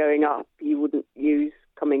routes going up you wouldn't use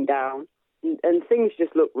coming down, and things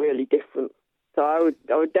just look really different. So I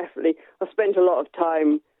would definitely. I spent a lot of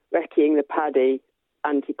time recceing the Paddy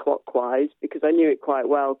anti-clockwise because I knew it quite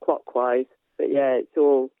well clockwise. But yeah, it's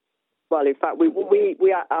all. Well, in fact,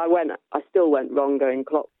 I still went wrong going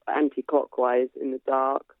anti-clockwise in the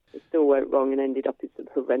dark. I still went wrong and ended up in some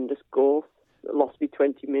horrendous gorse that lost me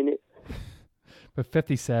 20 minutes. But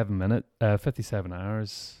 57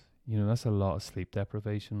 hours, that's a lot of sleep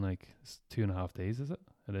deprivation. Like, it's 2.5 days, is it?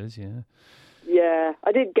 It is, yeah. Yeah,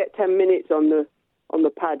 I did get 10 minutes on the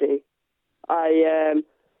Paddy.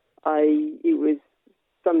 It was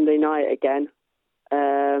Sunday night again,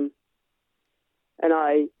 and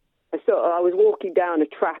I was walking down a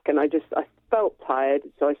track and I felt tired,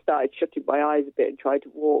 so I started shutting my eyes a bit and tried to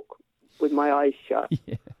walk with my eyes shut.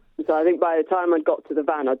 Yeah. So I think by the time I'd got to the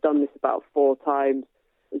van, I'd done this about 4 times.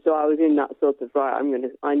 And so I was in that sort of, right,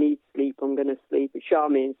 I need sleep, I'm going to sleep. And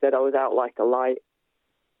Charmaine said I was out like a light.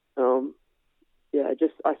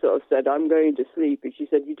 I sort of said, I'm going to sleep. And she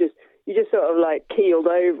said, you just sort of like keeled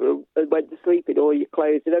over and went to sleep in all your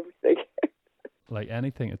clothes and everything. Like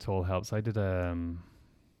anything at all helps. I did, I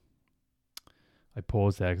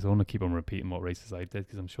paused there because I want to keep on repeating what races I did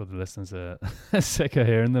because I'm sure the listeners are sick of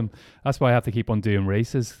hearing them. That's why I have to keep on doing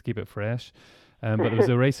races, keep it fresh. But there was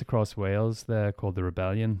a race across Wales there called the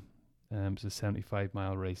Rebellion. It was a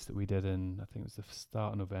 75-mile race that we did in, I think it was the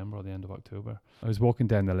start of November or the end of October. I was walking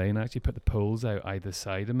down the lane. I actually put the poles out either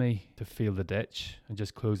side of me to feel the ditch and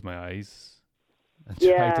just closed my eyes and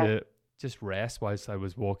tried to just rest whilst I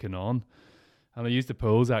was walking on. And I used the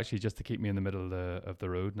poles actually just to keep me in the middle of the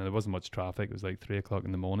road. Now, there wasn't much traffic. It was like 3 o'clock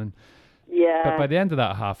in the morning. Yeah. But by the end of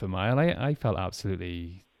that half a mile, I felt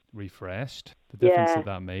absolutely refreshed. The difference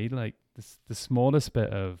that made, like the smallest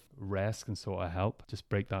bit of rest can sort of help just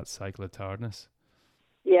break that cycle of tiredness.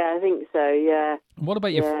 Yeah, I think so. Yeah. What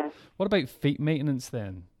about what about feet maintenance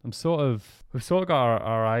then? We've sort of got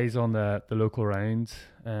our eyes on the local round.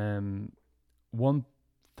 One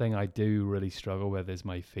thing I do really struggle with is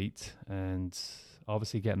my feet, and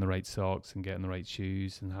obviously getting the right socks and getting the right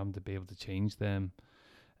shoes and having to be able to change them.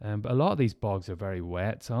 But a lot of these bogs are very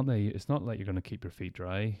wet, aren't they? It's not like you're going to keep your feet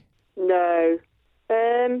dry. No.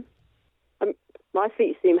 My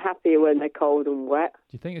feet seem happier when they're cold and wet.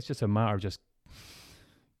 Do you think it's just a matter of just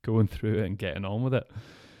going through it and getting on with it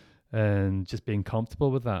and just being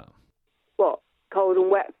comfortable with that? What, cold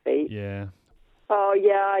and wet feet? Yeah. Oh,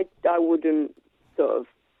 yeah, I wouldn't sort of,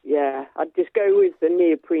 I'd just go with the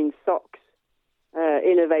neoprene socks.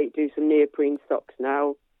 Innovate do some neoprene socks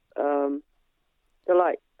now. They're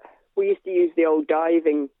like, we used to use the old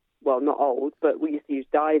diving, well, not old, but we used to use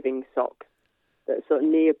diving socks that are sort of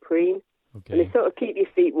neoprene. Okay. And they sort of keep your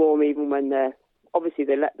feet warm even when obviously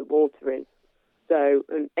they let the water in. So,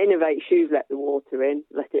 and Innovate shoes let the water in,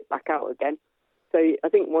 let it back out again. So I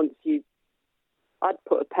think I'd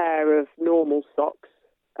put a pair of normal socks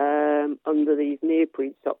under these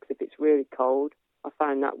neoprene socks if it's really cold. I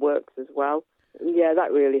find that works as well. And yeah,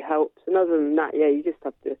 that really helps. And other than that, you just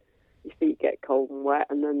have to, your feet get cold and wet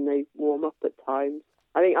and then they warm up at times.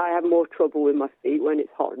 I think I have more trouble with my feet when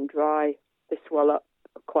it's hot and dry. They swell up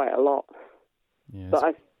quite a lot. Yes.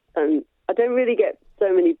 But I don't really get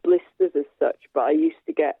so many blisters as such, but I used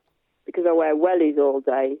to get, because I wear wellies all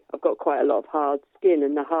day, I've got quite a lot of hard skin,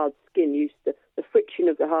 and the hard skin the friction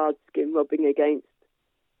of the hard skin rubbing against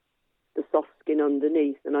the soft skin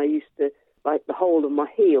underneath, and I used to, like, the whole of my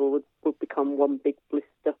heel would become one big blister.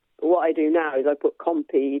 But what I do now is I put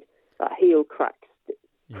Compeed, that heel crack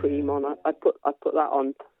cream on. I put that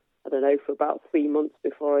on, I don't know, for about 3 months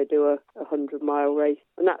before I do a 100-mile race,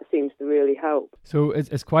 and that seems to really help. So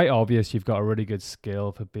it's quite obvious you've got a really good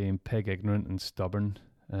skill for being pig ignorant and stubborn,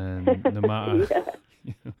 and no matter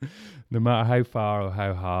no matter how far or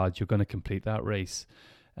how hard, you're going to complete that race.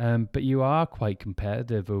 But you are quite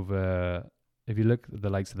competitive over. If you look at the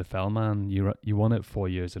likes of the Fellman, you won it 4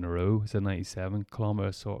 years in a row. It's a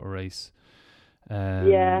 97-kilometer sort of race.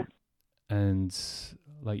 And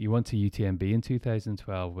like, you went to UTMB in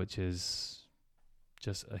 2012, which is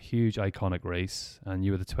just a huge iconic race, and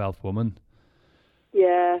you were the 12th woman.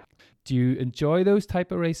 Yeah. Do you enjoy those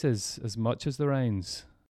type of races as much as the rounds?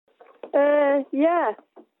 Yeah,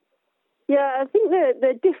 I think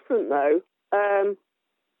they're different though.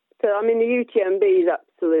 So I mean, the UTMB is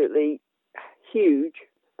absolutely huge,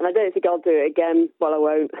 and I don't think I'll do it again. Well, I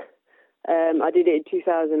won't. I did it in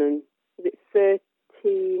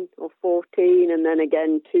 2013 or 14, and then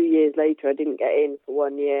again 2 years later I didn't get in for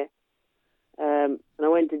 1 year. And I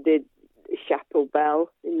went and did Chapel Bell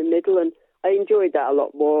in the middle, and I enjoyed that a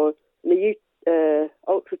lot more. And the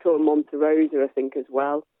Ultra Tour Monta Rose, I think, as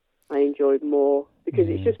well, I enjoyed more because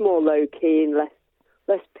it's just more low key and less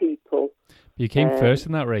people. You came first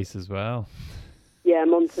in that race as well. Yeah,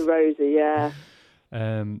 Monta Rosa, yeah.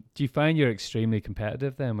 Do you find you're extremely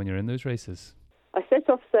competitive then when you're in those races? I set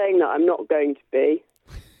off saying that I'm not going to be,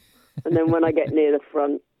 and then when I get near the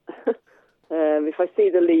front, if I see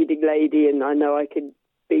the leading lady and I know I can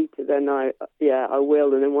beat her, then I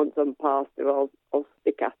will. And then once I'm past her, I'll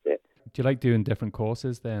stick at it. Do you like doing different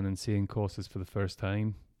courses then and seeing courses for the first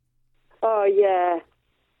time? Oh yeah,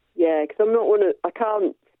 because I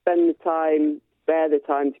can't spare the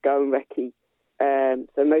time to go and recce.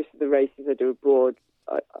 So most of the races I do abroad,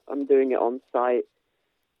 I'm doing it on site.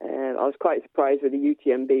 I was quite surprised with the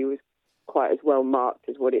UTMB was quite as well marked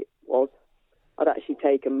as what it was. I'd actually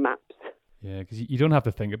taken maps. Yeah, because you don't have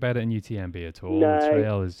to think about it in UTMB at all. No. The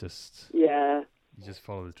trail is just... Yeah. You just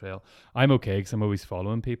follow the trail. I'm okay because I'm always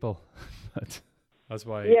following people. But that's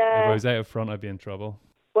why if I was out front, I'd be in trouble.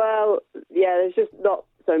 Well, yeah, there's just not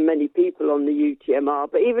so many people on the UTMR.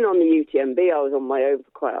 But even on the UTMB, I was on my own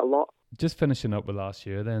for quite a lot. Just finishing up with last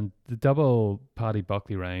year then, the double Paddy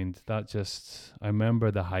Buckley Round, I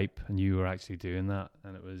remember the hype and you were actually doing that.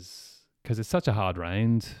 And it was, because it's such a hard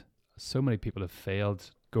round. So many people have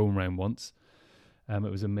failed going round once. It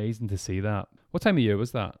was amazing to see that. What time of year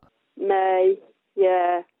was that? May,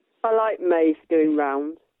 yeah. I like May for doing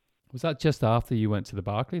rounds. Was that just after you went to the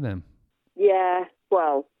Barkley then? Yeah,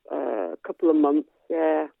 well, a couple of months,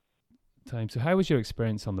 yeah. So how was your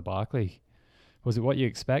experience on the Barkley? Was it what you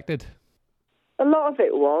expected? A lot of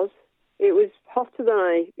it was. It was hotter than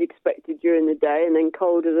I expected during the day and then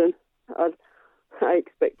colder than I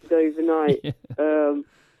expected overnight. Yeah.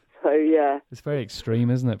 So, yeah. It's very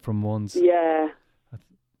extreme, isn't it, from one's... Yeah. Do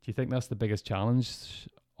you think that's the biggest challenge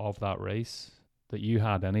of that race that you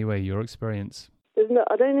had anyway, your experience?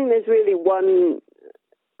 I don't think there's really one,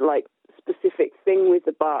 specific thing with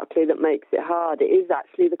the Barkley that makes it hard. It is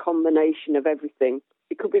actually the combination of everything.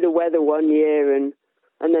 It could be the weather one year and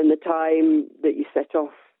then the time that you set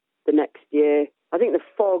off the next year. I think the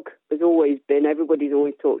fog has always been, everybody's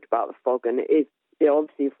always talked about the fog, and it is,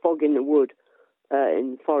 obviously fog in the wood,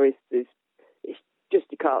 in the forest, it's just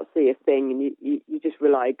you can't see a thing, and you just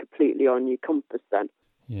rely completely on your compass then.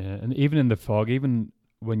 Yeah, and even in the fog, even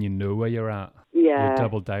when you know where you're at, you're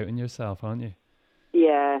double doubting yourself, aren't you?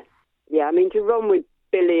 Yeah. I mean, to run with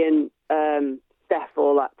Billy and Steph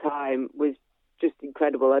all that time was just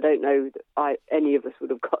incredible. I don't know that any of us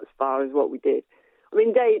would have got as far as what we did. I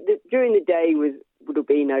mean, during the day would have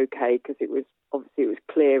been okay because it was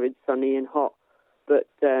clear and sunny and hot. But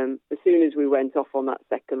as soon as we went off on that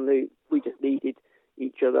second loop, we just needed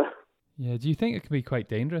each other. Yeah. Do you think it can be quite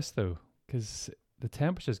dangerous though? Because the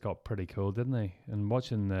temperatures got pretty cold, didn't they? And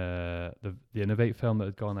watching the Innovate film that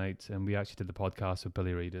had gone out, and we actually did the podcast with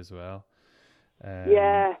Billy Reid as well.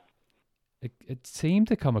 Yeah. It seemed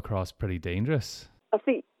to come across pretty dangerous. I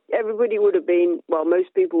think everybody would have been,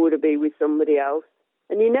 most people would have been with somebody else.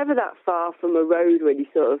 And you're never that far from a road when you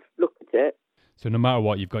sort of look at it. So no matter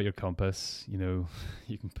what, you've got your compass, you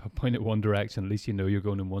can point it one direction. At least you know you're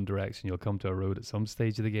going in one direction. You'll come to a road at some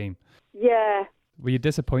stage of the game. Yeah. Were you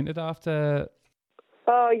disappointed after?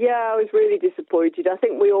 Oh, yeah, I was really disappointed. I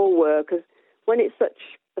think we all were, because when it's such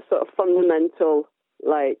a sort of fundamental,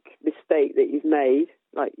 mistake that you've made,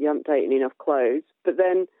 you haven't taken enough clothes, but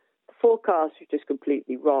then the forecast was just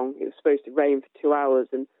completely wrong. It was supposed to rain for 2 hours,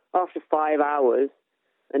 and after 5 hours,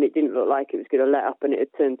 and it didn't look like it was going to let up and it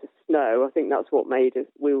had turned to snow, I think that's what made us,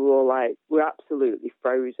 we were all we're absolutely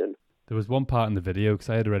frozen. There was one part in the video, because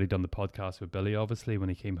I had already done the podcast with Billy, obviously, when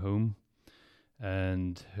he came home,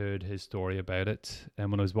 and heard his story about it. And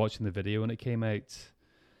when I was watching the video when it came out,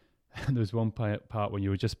 there was one part when you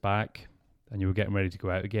were just back and you were getting ready to go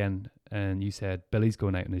out again, and you said, Billy's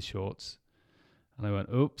going out in his shorts. And I went,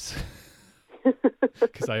 oops,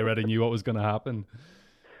 because I already knew what was going to happen.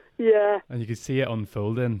 Yeah. And you could see it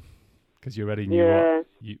unfolding, because you already knew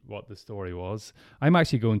what the story was. I'm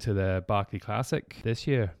actually going to the Barkley Classic this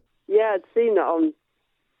year. Yeah, I'd seen that on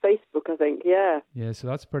Facebook, I think, yeah. Yeah, so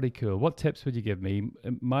that's pretty cool. What tips would you give me?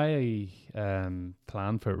 My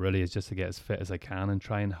plan for it really is just to get as fit as I can and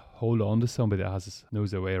try and hold on to somebody that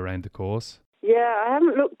knows their way around the course. Yeah, I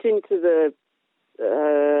haven't looked into the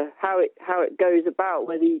how it goes about.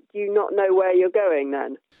 Do you not know where you're going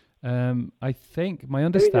then? I think my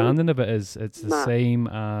understanding of it is it's the same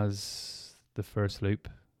as the first loop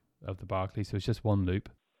of the Barkley, so it's just one loop.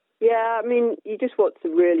 Yeah, I mean, you just want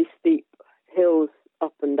some really steep hills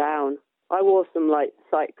up and down. I wore some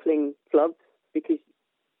cycling gloves, because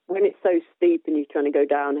when it's so steep and you're trying to go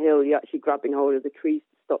downhill, you're actually grabbing hold of the trees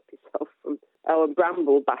to stop yourself from and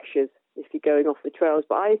bramble bashes if you're going off the trails.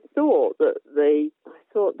 But I thought that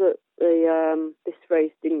this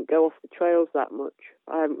race didn't go off the trails that much.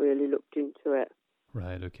 I haven't really looked into it.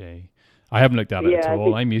 Right, okay. I haven't looked at it at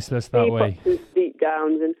all. I'm useless that way. Steep ups and steep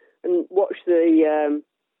downs, and watch the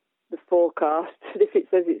forecast. If it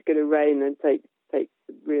says it's going to rain, then take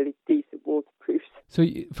some really decent waterproofs. So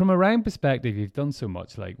from a round perspective, you've done so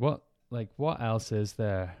much. What else is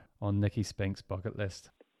there on Nicky Spinks' bucket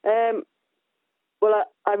list? Well,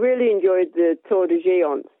 I really enjoyed the Tour de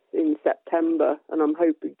Géants in September, and I'm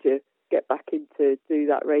hoping to get back in to do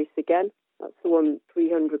that race again. That's the one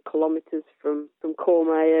 300 kilometres from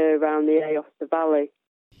Courmayeur around the Aosta Valley.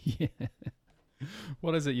 Yeah.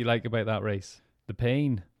 What is it you like about that race? The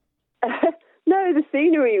pain? No, the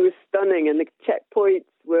scenery was stunning, and the checkpoints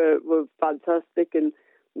were fantastic, and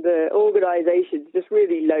the organisation's just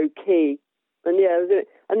really low key. And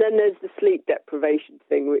and then there's the sleep deprivation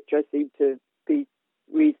thing, which I seem to be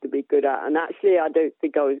reasonably good at. And actually, I don't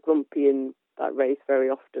think I was grumpy in that race very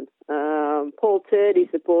often. Paul Turney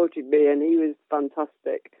supported me, and he was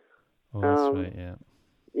fantastic. Oh, that's right, yeah.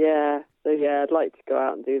 Yeah, so I'd like to go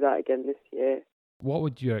out and do that again this year. What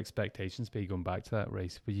would your expectations be going back to that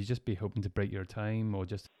race? Would you just be hoping to break your time, or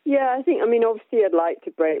just... Yeah, obviously I'd like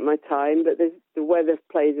to break my time, but the weather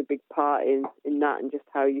plays a big part in that, and just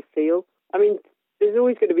how you feel. There's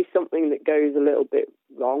always going to be something that goes a little bit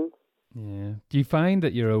wrong. Yeah. Do you find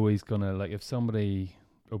that you're always going to, if somebody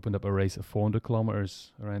opened up a race of 400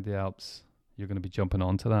 kilometres around the Alps, you're going to be jumping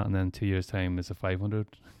onto that, and then 2 years' time is a 500?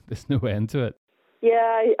 There's no end to it.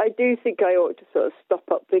 Yeah, I do think I ought to sort of stop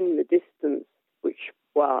upping the distance, which,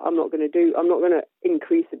 I'm not going to do. I'm not going to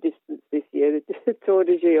increase the distance this year. The Tour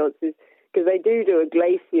de Géants is, because they do a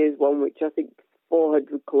glaciers one, which I think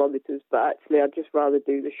 400 kilometres, but actually I'd just rather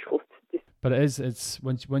do the shorter distance. But it's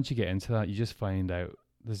once you get into that, you just find out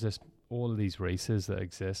there's just all of these races that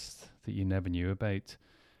exist that you never knew about,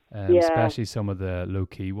 especially some of the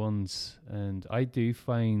low-key ones. And I do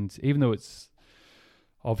find, even though it's,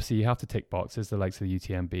 obviously you have to tick boxes, the likes of the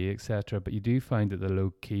UTMB, etc., but you do find that the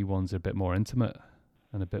low-key ones are a bit more intimate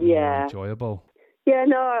and a bit more enjoyable. Yeah,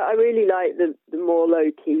 no, I really like the more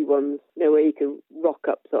low-key ones, where you can rock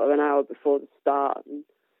up sort of an hour before the start. And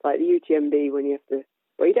like the UTMB when you have to,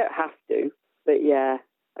 well, you don't have to, but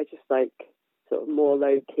I just like sort of more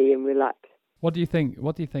low-key and relaxed. What do you think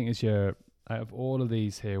is your, out of all of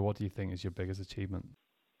these here, what do you think is your biggest achievement?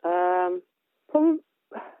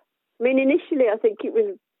 Initially I think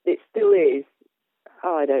it still is.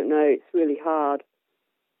 Oh, I don't know, it's really hard.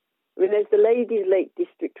 There's the Ladies Lake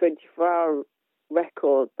District 24-hour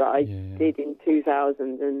record that I did in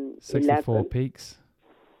 2011. 64 peaks.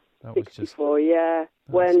 That 64, was just...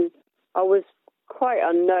 when I was quite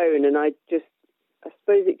unknown, and I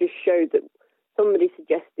suppose it just showed that somebody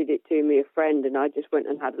suggested it to me, a friend, and I just went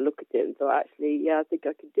and had a look at it and thought, actually, I think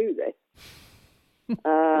I could do this.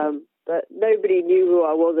 But nobody knew who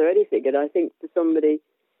I was or anything, and I think for somebody,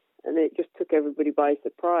 and it just took everybody by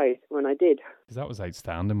surprise when I did. Because that was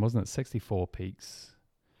outstanding, wasn't it? 64 peaks.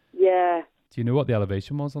 Yeah. Do you know what the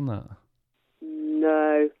elevation was on that?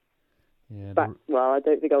 No. Yeah. I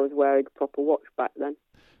don't think I was wearing a proper watch back then.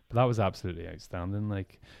 But that was absolutely outstanding. But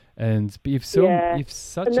you've such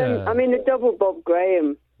and then, the double Bob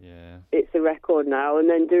Graham. Yeah. It's a record now, and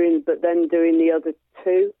then doing the other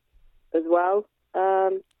two as well.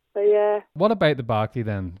 What about the Barkley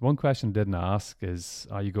then? One question I didn't ask is,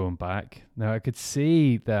 are you going back? Now I could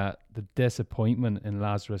see that the disappointment in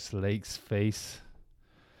Lazarus Lake's face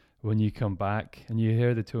when you come back and you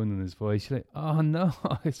hear the tone in his voice. You're like, oh no,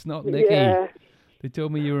 it's not Nicky. Yeah. They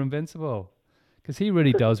told me you were invincible. Because he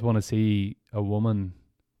really does want to see a woman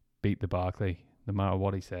beat the Barkley, no matter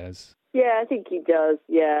what he says. Yeah, I think he does,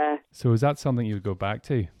 yeah. So is that something you would go back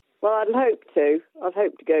to? Well, I'd hope to. I'd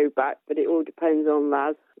hope to go back, but it all depends on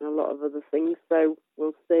Laz and a lot of other things, so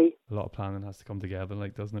we'll see. A lot of planning has to come together,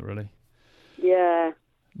 doesn't it, really? Yeah.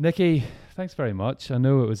 Nicky, thanks very much. I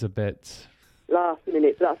know it was a bit... Last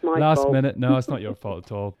minute, but that's my fault. Last minute? No, it's not your fault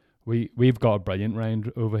at all. We've got a brilliant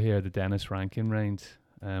round over here, the Dennis Rankin round.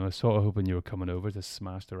 I was sort of hoping you were coming over to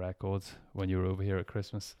smash the records when you were over here at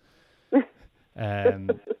Christmas.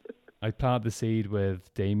 I planted the seed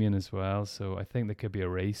with Damien as well, so I think there could be a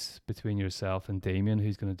race between yourself and Damien,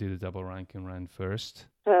 who's going to do the double ranking round first.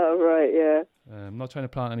 Oh, right, yeah. I'm not trying to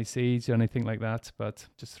plant any seeds or anything like that, but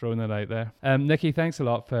just throwing it out there. Nicky, thanks a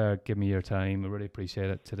lot for giving me your time. I really appreciate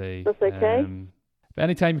it today. That's okay. But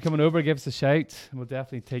anytime you're coming over, give us a shout. We'll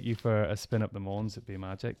definitely take you for a spin up the Mons. It'd be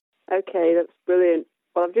magic. Okay, that's brilliant.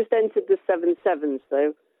 Well, I've just entered the 7-7,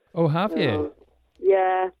 so... Oh, have you?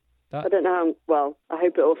 Yeah. I don't know I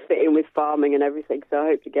hope it'll fit in with farming and everything, so I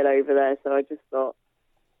hope to get over there. So I just thought,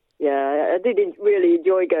 I did really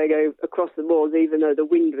enjoy going across the moors, even though the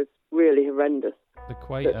wind was really horrendous. They're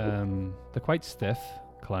quite stiff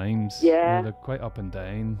climbs. Yeah. They're quite up and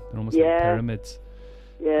down. They're almost like pyramids.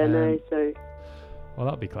 Yeah, so... Well,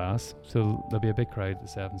 that'll be class. So there'll be a big crowd at the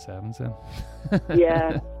 7-7s then.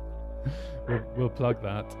 Yeah. We'll plug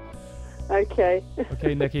that. Okay.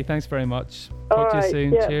 Okay, Nicky, thanks very much. All Talk to you right,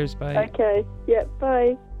 soon. yep. Cheers, bye. Okay, yeah,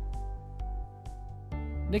 bye.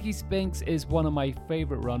 Nicky Spinks is one of my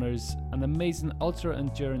favourite runners, an amazing ultra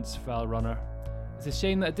endurance fell runner. It's a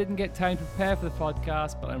shame that I didn't get time to prepare for the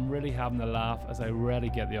podcast, but I'm really having a laugh as I rarely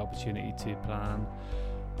get the opportunity to plan.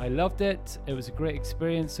 I loved it. It was a great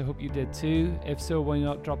experience. I hope you did too. If so, why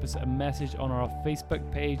not drop us a message on our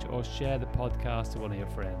Facebook page or share the podcast to one of your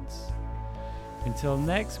friends. Until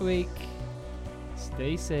next week,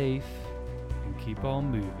 stay safe and keep on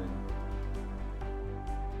moving.